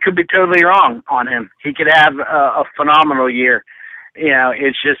 I could be totally wrong on him. He could have a phenomenal year.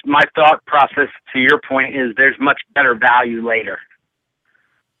 It's just my thought process, to your point, is there's much better value later.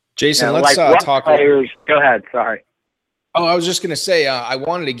 Jason, let's talk. Players, go ahead. Sorry. Oh, I was just going to say, I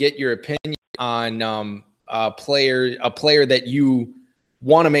wanted to get your opinion on a player that you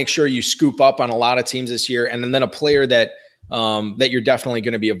want to make sure you scoop up on a lot of teams this year, and then a player that you're definitely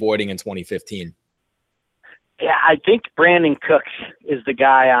going to be avoiding in 2015. Yeah, I think Brandon Cooks is the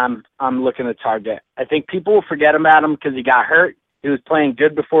guy I'm looking to target. I think people will forget about him because he got hurt. He was playing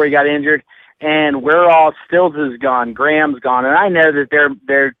good before he got injured, and we're all Stills is gone, Graham's gone, and I know that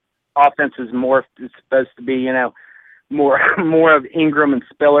their offense is supposed to be more of Ingram and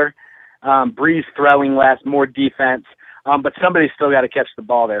Spiller, Breeze throwing less, more defense, but somebody's still got to catch the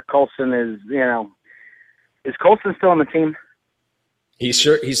ball there. Colson is Colson still on the team? He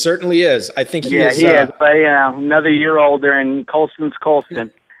certainly is. I think he is. He is, but another year older, and Colson's Colson.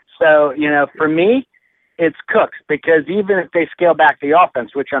 So for me, it's Cooks, because even if they scale back the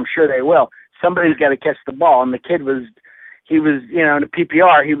offense, which I'm sure they will, somebody's got to catch the ball. And the kid was in the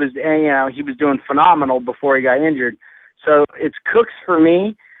PPR, he was doing phenomenal before he got injured. So it's Cooks for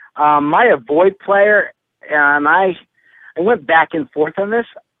me. My avoid player, and I went back and forth on this,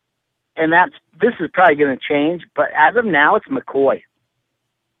 and this is probably going to change, but as of now, it's McCoy.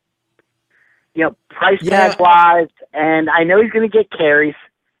 Price tag wise, and I know he's going to get carries,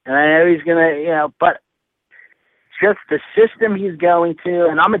 and I know he's going to, but just the system he's going to,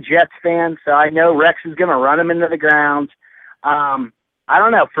 and I'm a Jets fan, so I know Rex is going to run him into the ground. I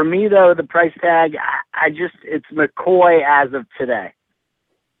don't know. For me, though, the price tag, it's McCoy as of today.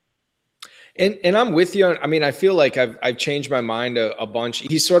 And I'm with you. I mean, I feel like I've changed my mind a bunch.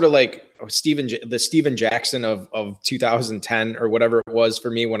 He's sort of like the Steven Jackson of 2010 or whatever it was for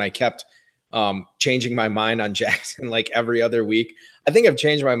me, when I kept changing my mind on Jackson like every other week. I think I've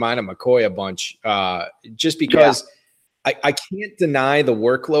changed my mind on McCoy a bunch, just because I can't deny the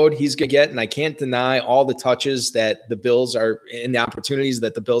workload he's going to get, and I can't deny all the touches that the Bills are, and the opportunities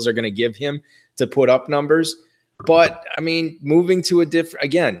that the Bills are going to give him to put up numbers. But I mean, moving to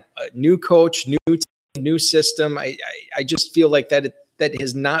a new coach, new system, I just feel like that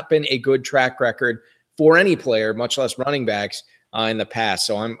has not been a good track record for any player, much less running backs, in the past.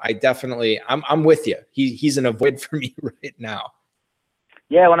 So I'm with you. He's an avoid for me right now.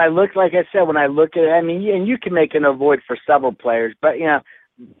 Yeah, when I look at it, I mean, and you can make an avoid for several players, but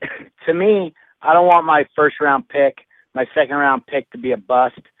to me, I don't want my first round pick, my second round pick to be a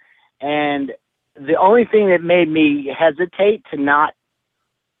bust. And the only thing that made me hesitate to not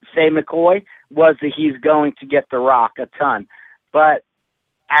say McCoy was that he's going to get the rock a ton. But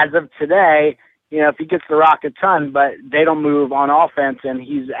as of today, if he gets the rock a ton, but they don't move on offense, and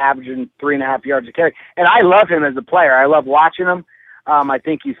he's averaging 3.5 yards a carry. And I love him as a player. I love watching him. I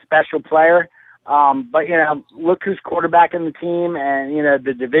think he's a special player. But, look who's quarterback in the team, and,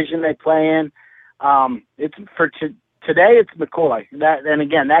 the division they play in. It's for today, it's McCoy. And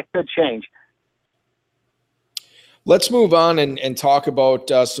again, that could change. Let's move on and talk about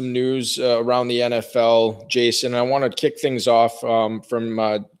some news around the NFL, Jason. I want to kick things off from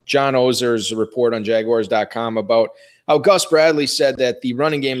John Ozer's report on Jaguars.com about how Gus Bradley said that the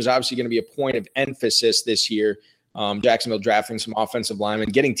running game is obviously going to be a point of emphasis this year. Jacksonville drafting some offensive linemen,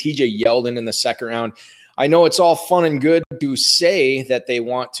 getting TJ Yeldon in the second round. I know it's all fun and good to say that they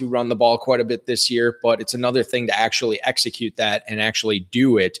want to run the ball quite a bit this year, but it's another thing to actually execute that and actually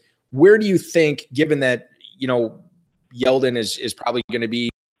do it. Where do you think, given that, Yeldon is probably going to be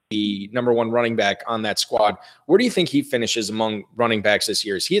the number one running back on that squad, where do you think he finishes among running backs this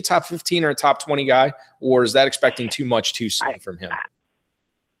year? Is he a top 15 or a top 20 guy, or is that expecting too much too soon from him?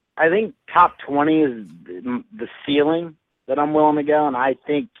 I think top 20 is the ceiling that I'm willing to go, and I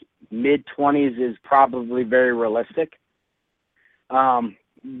think mid-20s is probably very realistic. What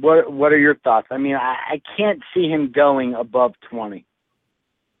are your thoughts? I mean, I can't see him going above 20.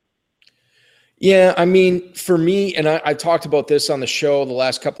 Yeah, I mean, for me, and I talked about this on the show the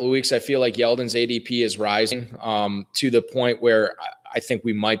last couple of weeks, I feel like Yeldon's ADP is rising to the point where I think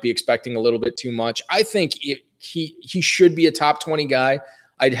we might be expecting a little bit too much. I think he should be a top 20 guy.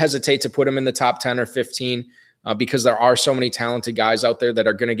 I'd hesitate to put him in the top 10 or 15 because there are so many talented guys out there that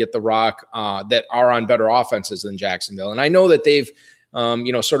are going to get the rock that are on better offenses than Jacksonville. And I know that they've,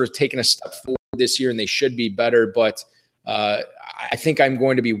 sort of taken a step forward this year and they should be better, but I think I'm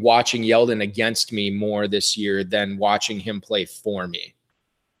going to be watching Yeldon against me more this year than watching him play for me.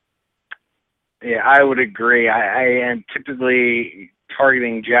 Yeah, I would agree. I am typically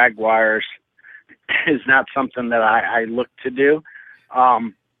targeting Jaguars is not something that I look to do.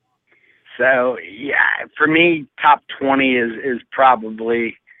 So yeah, for me, top 20 is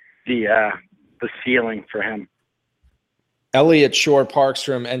probably the ceiling for him. Elliot Shore Parks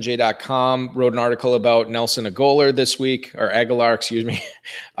from NJ.com wrote an article about Nelson Aguilar this week, or Aguilar, excuse me.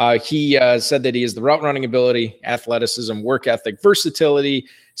 He said that he has the route running ability, athleticism, work ethic, versatility,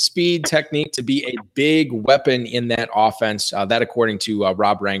 speed, technique to be a big weapon in that offense. That according to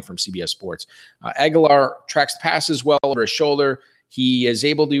Rob Rang from CBS Sports. Aguilar tracks passes well over his shoulder, he is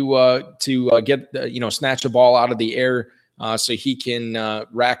able to get snatch the ball out of the air so he can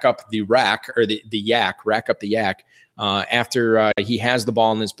rack up the yak after he has the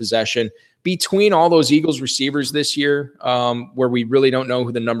ball in his possession. Between all those Eagles receivers this year, where we really don't know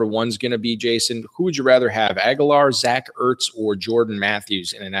who the number one's going to be, Jason, who would you rather have, Aguilar, Zach Ertz, or Jordan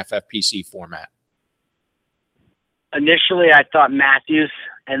Matthews in an FFPC format? Initially, I thought Matthews,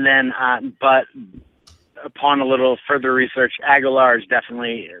 and then, but upon a little further research, Aguilar is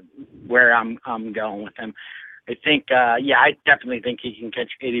definitely where I'm going with him. I think, I definitely think he can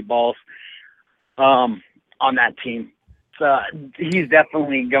catch 80 balls on that team. So he's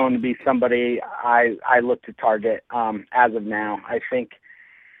definitely going to be somebody I look to target as of now. I think,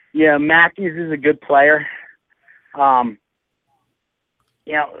 Matthews is a good player. Who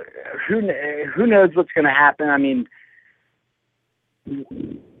knows what's going to happen? I mean,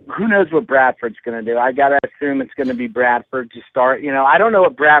 who knows what Bradford's going to do? I got to assume it's going to be Bradford to start. I don't know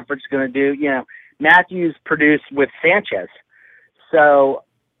what Bradford's going to do. Matthews produced with Sanchez. So,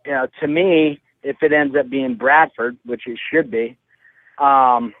 to me, if it ends up being Bradford, which it should be,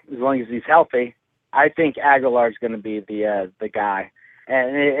 as long as he's healthy, I think Aguilar is going to be the guy.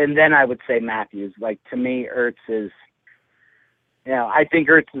 And then I would say Matthews. Like, to me, Ertz is, I think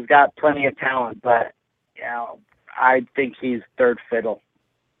Ertz has got plenty of talent, but, I think he's third fiddle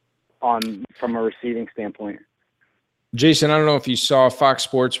from a receiving standpoint. Jason, I don't know if you saw Fox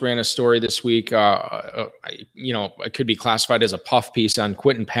Sports ran a story this week. It could be classified as a puff piece on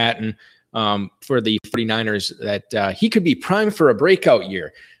Quentin Patton for the 49ers that he could be primed for a breakout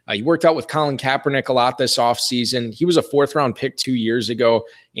year. He worked out with Colin Kaepernick a lot this offseason. He was a 4th-round pick 2 years ago,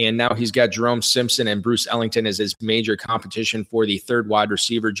 and now he's got Jerome Simpson and Bruce Ellington as his major competition for the 3rd wide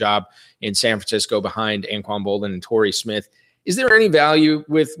receiver job in San Francisco behind Anquan Boldin and Torrey Smith. Is there any value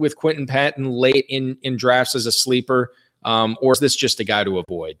with Quentin Patton late in drafts as a sleeper, or is this just a guy to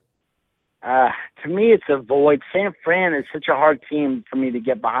avoid? To me, it's a void. San Fran is such a hard team for me to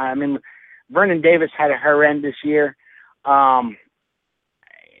get behind. I mean, Vernon Davis had a horrendous year.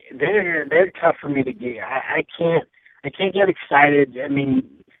 They're tough for me to get. I can't get excited. I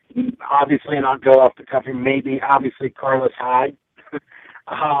mean, obviously, and I'll go off the cuff, maybe obviously Carlos Hyde,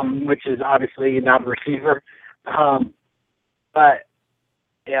 which is obviously not a receiver. But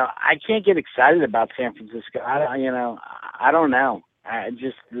I can't get excited about San Francisco. I don't know.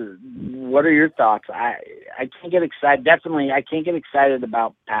 What are your thoughts? I can't get excited. Definitely, I can't get excited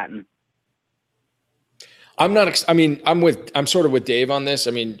about Patton. I'm not. I'm sort of with Dave on this.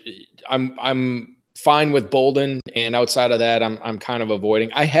 I mean, I'm fine with Bolden, and outside of that, I'm kind of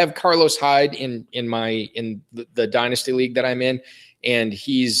avoiding. I have Carlos Hyde in the dynasty league that I'm in, and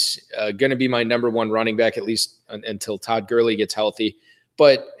he's going to be my number one running back at least until Todd Gurley gets healthy.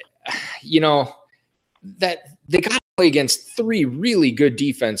 But that they got to play against 3 really good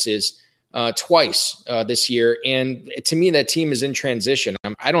defenses twice this year. And to me, that team is in transition.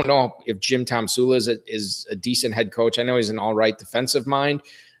 I don't know if Jim Tomsula is a decent head coach. I know he's an all right defensive mind,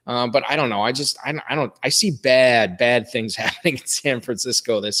 but I don't know. I see bad things happening in San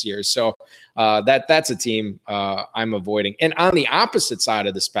Francisco this year. So that's a team I'm avoiding. And on the opposite side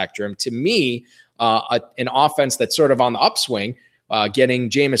of the spectrum, to me, an offense that's sort of on the upswing, getting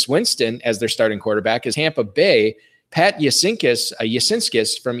Jameis Winston as their starting quarterback is Tampa Bay. Pat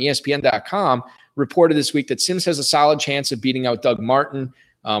Yasinskis from ESPN.com reported this week that Sims has a solid chance of beating out Doug Martin,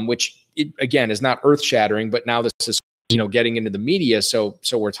 which again is not earth-shattering, but now this is getting into the media, so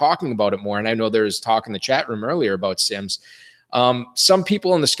we're talking about it more. And I know there's talk in the chat room earlier about Sims. Some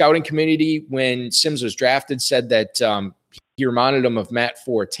people in the scouting community, when Sims was drafted, said that he reminded him of Matt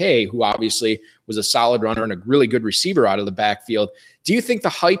Forte, who obviously was a solid runner and a really good receiver out of the backfield. Do you think the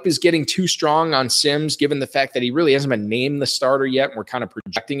hype is getting too strong on Sims, given the fact that he really hasn't been named the starter yet, and we're kind of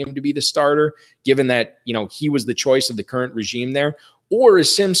projecting him to be the starter, given that he was the choice of the current regime there? Or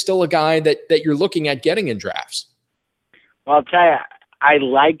is Sims still a guy that you're looking at getting in drafts? Well, I'll tell you, I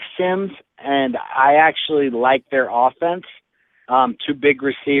like Sims, and I actually like their offense. 2 big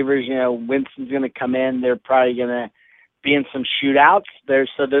receivers. Winston's going to come in. They're probably going to be in some shootouts.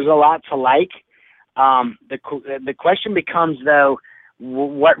 There's a lot to like. The question becomes, though,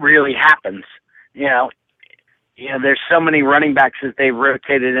 what really happens? There's so many running backs that they've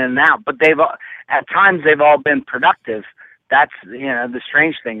rotated in and out, but at times they've all been productive. That's the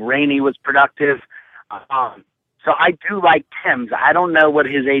strange thing. Rainey was productive. So I do like Tim's. I don't know what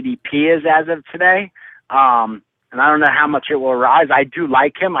his ADP is as of today, and I don't know how much it will rise. I do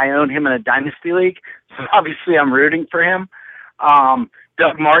like him. I own him in a dynasty league, so obviously I'm rooting for him.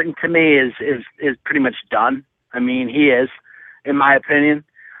 Doug Martin to me is pretty much done. I mean, he is, in my opinion.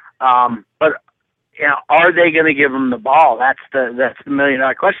 But are they going to give him the ball? That's the $1 million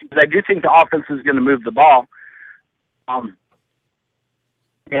question. Because I do think the offense is going to move the ball. I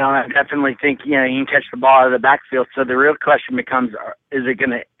definitely think, you can catch the ball out of the backfield. So the real question becomes, is it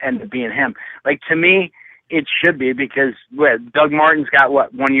going to end up being him? Like, to me, it should be, because Doug Martin's got,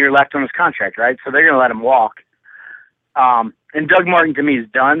 1 year left on his contract, right? So they're going to let him walk. And Doug Martin, to me, is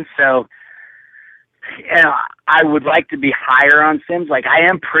done. So, I would like to be higher on Sims. Like, I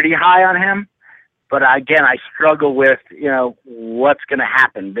am pretty high on him. But, again, I struggle with, what's going to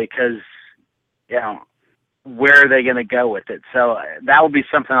happen, because, where are they going to go with it? So that will be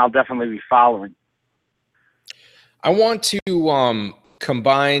something I'll definitely be following. I want to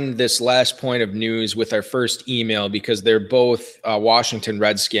combine this last point of news with our first email, because they're both Washington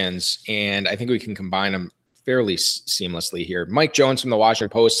Redskins, and I think we can combine them fairly seamlessly here. Mike Jones from the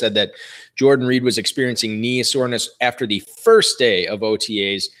Washington Post said that Jordan Reed was experiencing knee soreness after the first day of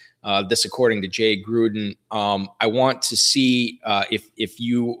OTAs. This according to Jay Gruden. I want to see if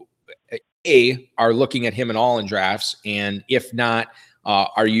you are looking at him at all in drafts, and if not,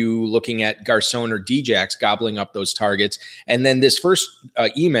 are you looking at Garcon or Djax gobbling up those targets? And then this first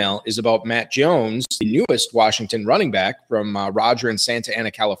email is about Matt Jones, the newest Washington running back from Roger in Santa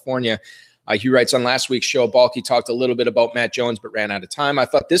Ana, California. He writes, on last week's show, Balky talked a little bit about Matt Jones, but ran out of time. I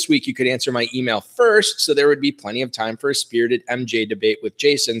thought this week you could answer my email first, so there would be plenty of time for a spirited MJ debate with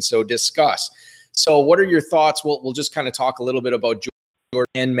Jason. So discuss. So what are your thoughts? We'll just kind of talk a little bit about Jordan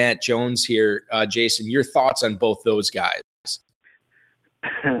and Matt Jones here. Jason, your thoughts on both those guys?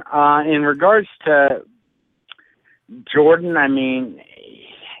 In regards to Jordan, I mean,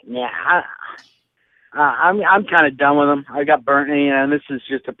 yeah, I'm kind of done with him. I got burnt, and this is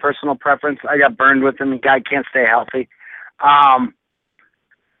just a personal preference. I got burned with him. The guy can't stay healthy. So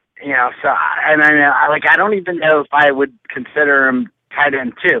I don't even know if I would consider him tight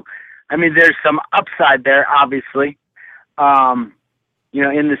end too. I mean, there's some upside there, obviously, in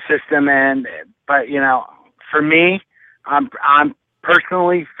the system, but for me, I'm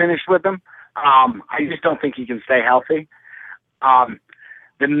personally finished with him. I just don't think he can stay healthy.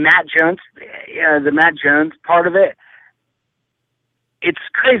 The Matt Jones part of it, it's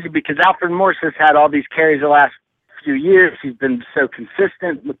crazy because Alfred Morris has had all these carries the last few years. He's been so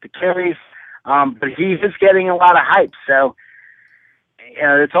consistent with the carries, but he is getting a lot of hype. So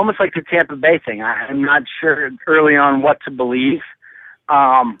it's almost like the Tampa Bay thing. I'm not sure early on what to believe.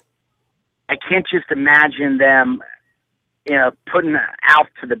 I can't just imagine them, putting Alf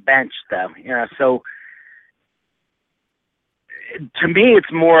to the bench though. So to me,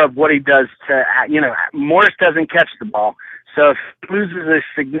 it's more of what he does to, Morris doesn't catch the ball. So if he loses a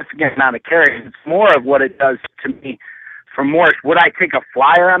significant amount of carries, it's more of what it does to me for Morris. Would I take a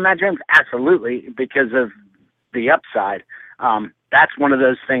flyer on Matt Jones? Absolutely, because of the upside. That's one of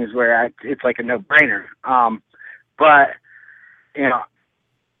those things where it's like a no-brainer. But,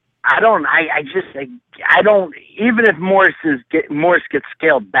 I don't, even if Morris gets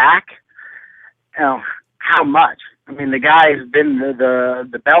scaled back, how much? I mean, the guy has been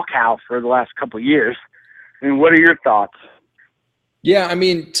the bell cow for the last couple of years. I mean, what are your thoughts? Yeah, I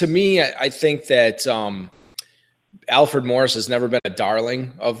mean, to me, I think that Alfred Morris has never been a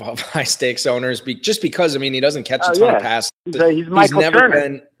darling of high stakes owners, just because, I mean, he doesn't catch a ton of passes. He's Michael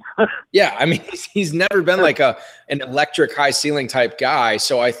Turner. Yeah, I mean, he's never been like an electric high ceiling type guy.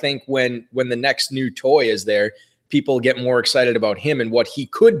 So I think when the next new toy is there, people get more excited about him and what he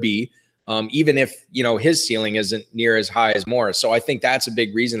could be. Even if, his ceiling isn't near as high as Morris. So I think that's a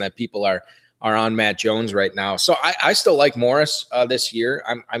big reason that people are on Matt Jones right now. So I still like Morris this year.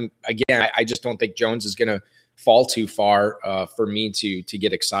 I just don't think Jones is going to fall too far for me to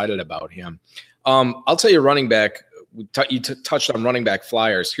get excited about him. I'll tell you, running back, you touched on running back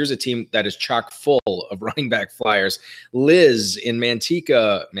flyers. Here's a team that is chock full of running back flyers. Liz in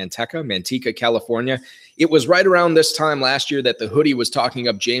Manteca, California. It was right around this time last year that the hoodie was talking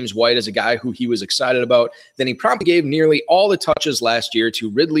up James White as a guy who he was excited about. Then he promptly gave nearly all the touches last year to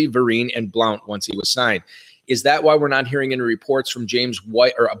Ridley, Vereen, and Blount once he was signed. Is that why we're not hearing any reports from James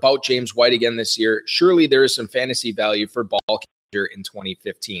White or about James White again this year? Surely there is some fantasy value for ball in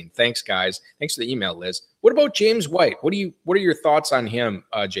 2015. Thanks, guys. Thanks for the email, Liz. What about James White? What are your thoughts on him,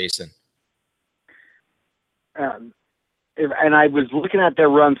 Jason? And I was looking at their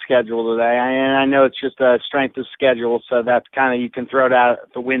run schedule today, and I know it's just a strength of schedule, so that's kind of, you can throw it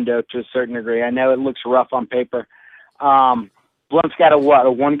out the window to a certain degree. I know it looks rough on paper. Blunt's got a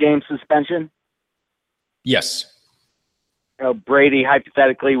 1-game suspension? Yes. Brady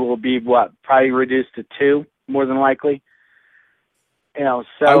hypothetically will be probably reduced to 2, more than likely. So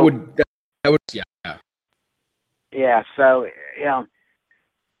I would, yeah. Yeah. So,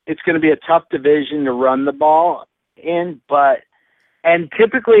 it's going to be a tough division to run the ball in, and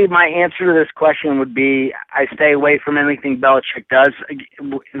typically my answer to this question would be I stay away from anything Belichick does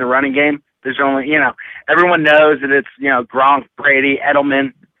in the running game. There's only, everyone knows that it's, Gronk, Brady,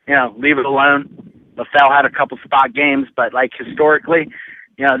 Edelman, leave it alone. LaFell had a couple spot games, but like historically,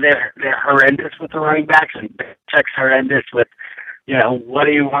 they're horrendous with the running backs, and Belichick's horrendous with, what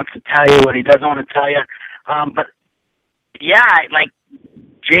he wants to tell you, what he doesn't want to tell you. But yeah, like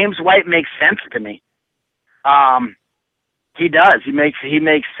James White makes sense to me. He does. He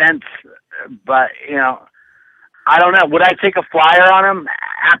makes sense, but I don't know. Would I take a flyer on him?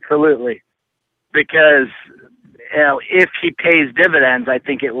 Absolutely, because if he pays dividends, I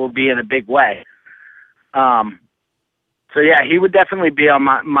think it will be in a big way. So yeah, he would definitely be on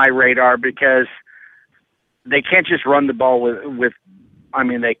my radar because they can't just run the ball with. I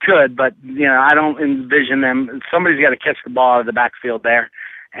mean, they could, but I don't envision them. Somebody's got to catch the ball out of the backfield there,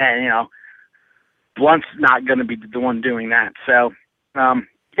 and Blunt's not going to be the one doing that. So,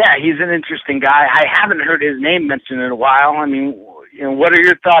 yeah, he's an interesting guy. I haven't heard his name mentioned in a while. I mean, what are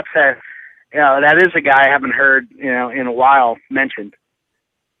your thoughts there? That is a guy I haven't heard, in a while mentioned.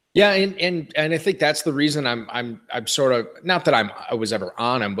 Yeah, and I think that's the reason I'm sort of, not that I was ever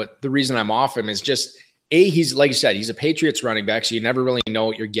on him, but the reason I'm off him is just he's, like you said, he's a Patriots running back, so you never really know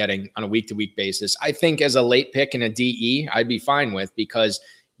what you're getting on a week-to-week basis. I think as a late pick in a DE, I'd be fine with, because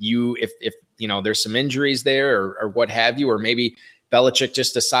if there's some injuries there or what have you, or maybe Belichick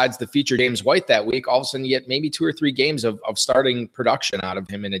just decides to feature James White that week, all of a sudden you get maybe 2 or 3 games of starting production out of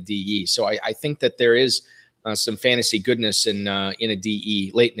him in a DE. So I think that there is some fantasy goodness in a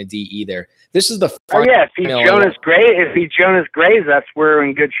DE, late in a DE there. This is the if he's Jonas Gray, that's we're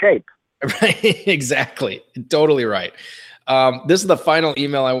in good shape. Right, exactly. Totally right. This is the final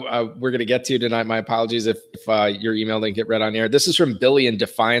email we're going to get to tonight. My apologies if your email didn't get read on air. This is from Billy in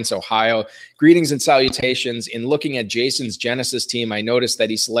Defiance, Ohio. Greetings and salutations. In looking at Jason's Genesis team, I noticed that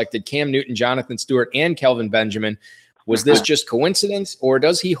he selected Cam Newton, Jonathan Stewart, and Kelvin Benjamin. Was this just coincidence, or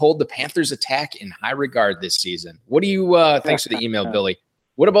does he hold the Panthers' attack in high regard this season? What do you thanks for the email, Billy.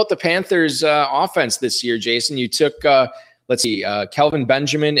 What about the Panthers' offense this year, Jason? You took let's see, Kelvin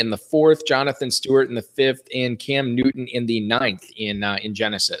Benjamin in the 4th, Jonathan Stewart in the 5th, and Cam Newton in the 9th in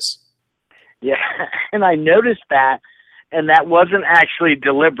Genesis. Yeah, and I noticed that, and that wasn't actually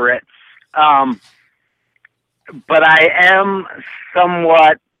deliberate. But I am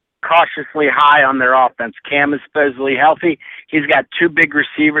somewhat cautiously high on their offense. Cam is supposedly healthy. He's got 2 big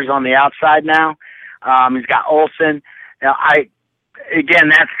receivers on the outside now. He's got Olsen. Now,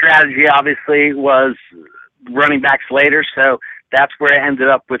 that strategy obviously was running backs later, so that's where it ended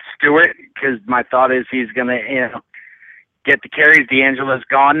up with Stewart, because my thought is he's going to, get the carries. D'Angelo's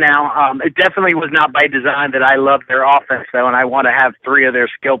gone now. It definitely was not by design that I love their offense, though, and I want to have 3 of their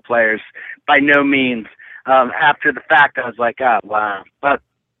skill players. By no means. After the fact, I was like, oh, wow. But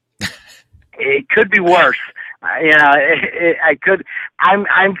it could be worse. I could.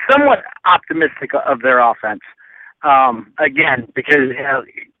 I'm somewhat optimistic of their offense. Again, because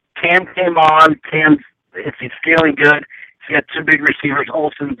Cam came on. If he's feeling good, he's got 2 big receivers.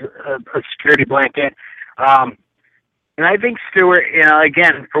 Olsen's a security blanket. And I think Stewart,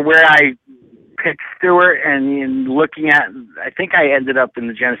 again, for where I picked Stewart and in looking at, I think I ended up in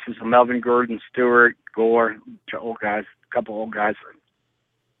the Genesis of Melvin Gordon, Stewart, Gore, a couple old guys.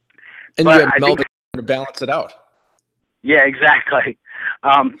 And you had Melvin to balance it out. Yeah, exactly.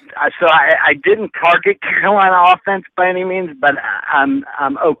 So I didn't target Carolina offense by any means, but I'm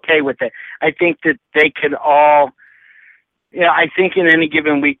okay with it. I think that they could all, I think in any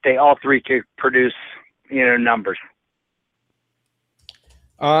given week they all 3 could produce, numbers.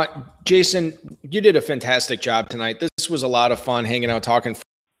 Jason, you did a fantastic job tonight. This was a lot of fun hanging out, talking.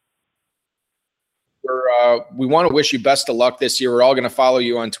 We want to wish you best of luck this year. We're all going to follow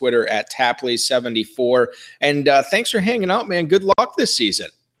you on Twitter at Tapley74. And thanks for hanging out, man. Good luck this season.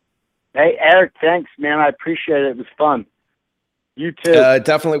 Hey, Eric, thanks, man. I appreciate it. It was fun. You too. It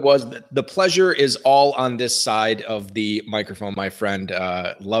definitely was. The pleasure is all on this side of the microphone, my friend.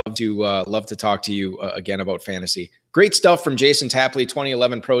 Love to talk to you again about fantasy. Great stuff from Jason Tapley,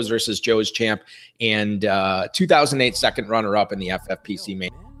 2011 Pros versus Joe's champ, and 2008 second runner-up in the FFPC main.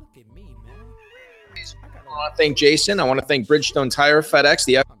 I want to thank Jason. I want to thank Bridgestone Tire, FedEx,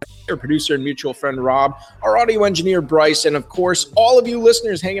 the producer and mutual friend Rob, our audio engineer Bryce, and of course all of you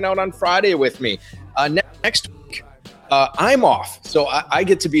listeners hanging out on Friday with me. Next week, I'm off, so I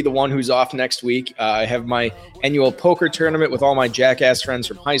get to be the one who's off next week. I have my annual poker tournament with all my jackass friends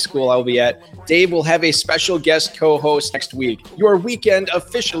from high school I'll be at. Dave will have a special guest co-host next week. Your weekend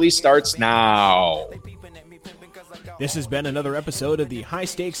officially starts now. This has been another episode of the High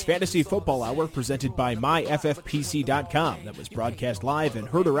Stakes Fantasy Football Hour presented by myffpc.com that was broadcast live and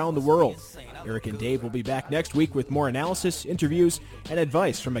heard around the world. Eric and Dave will be back next week with more analysis, interviews, and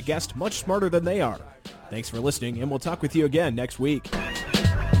advice from a guest much smarter than they are. Thanks for listening, and we'll talk with you again next week.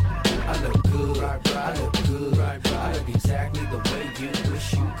 I look good, I look good, I look exactly the way you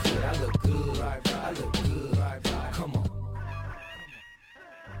wish you could. I look good, I look good, come on.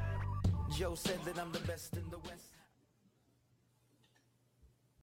 Joe said that I'm the best in the West.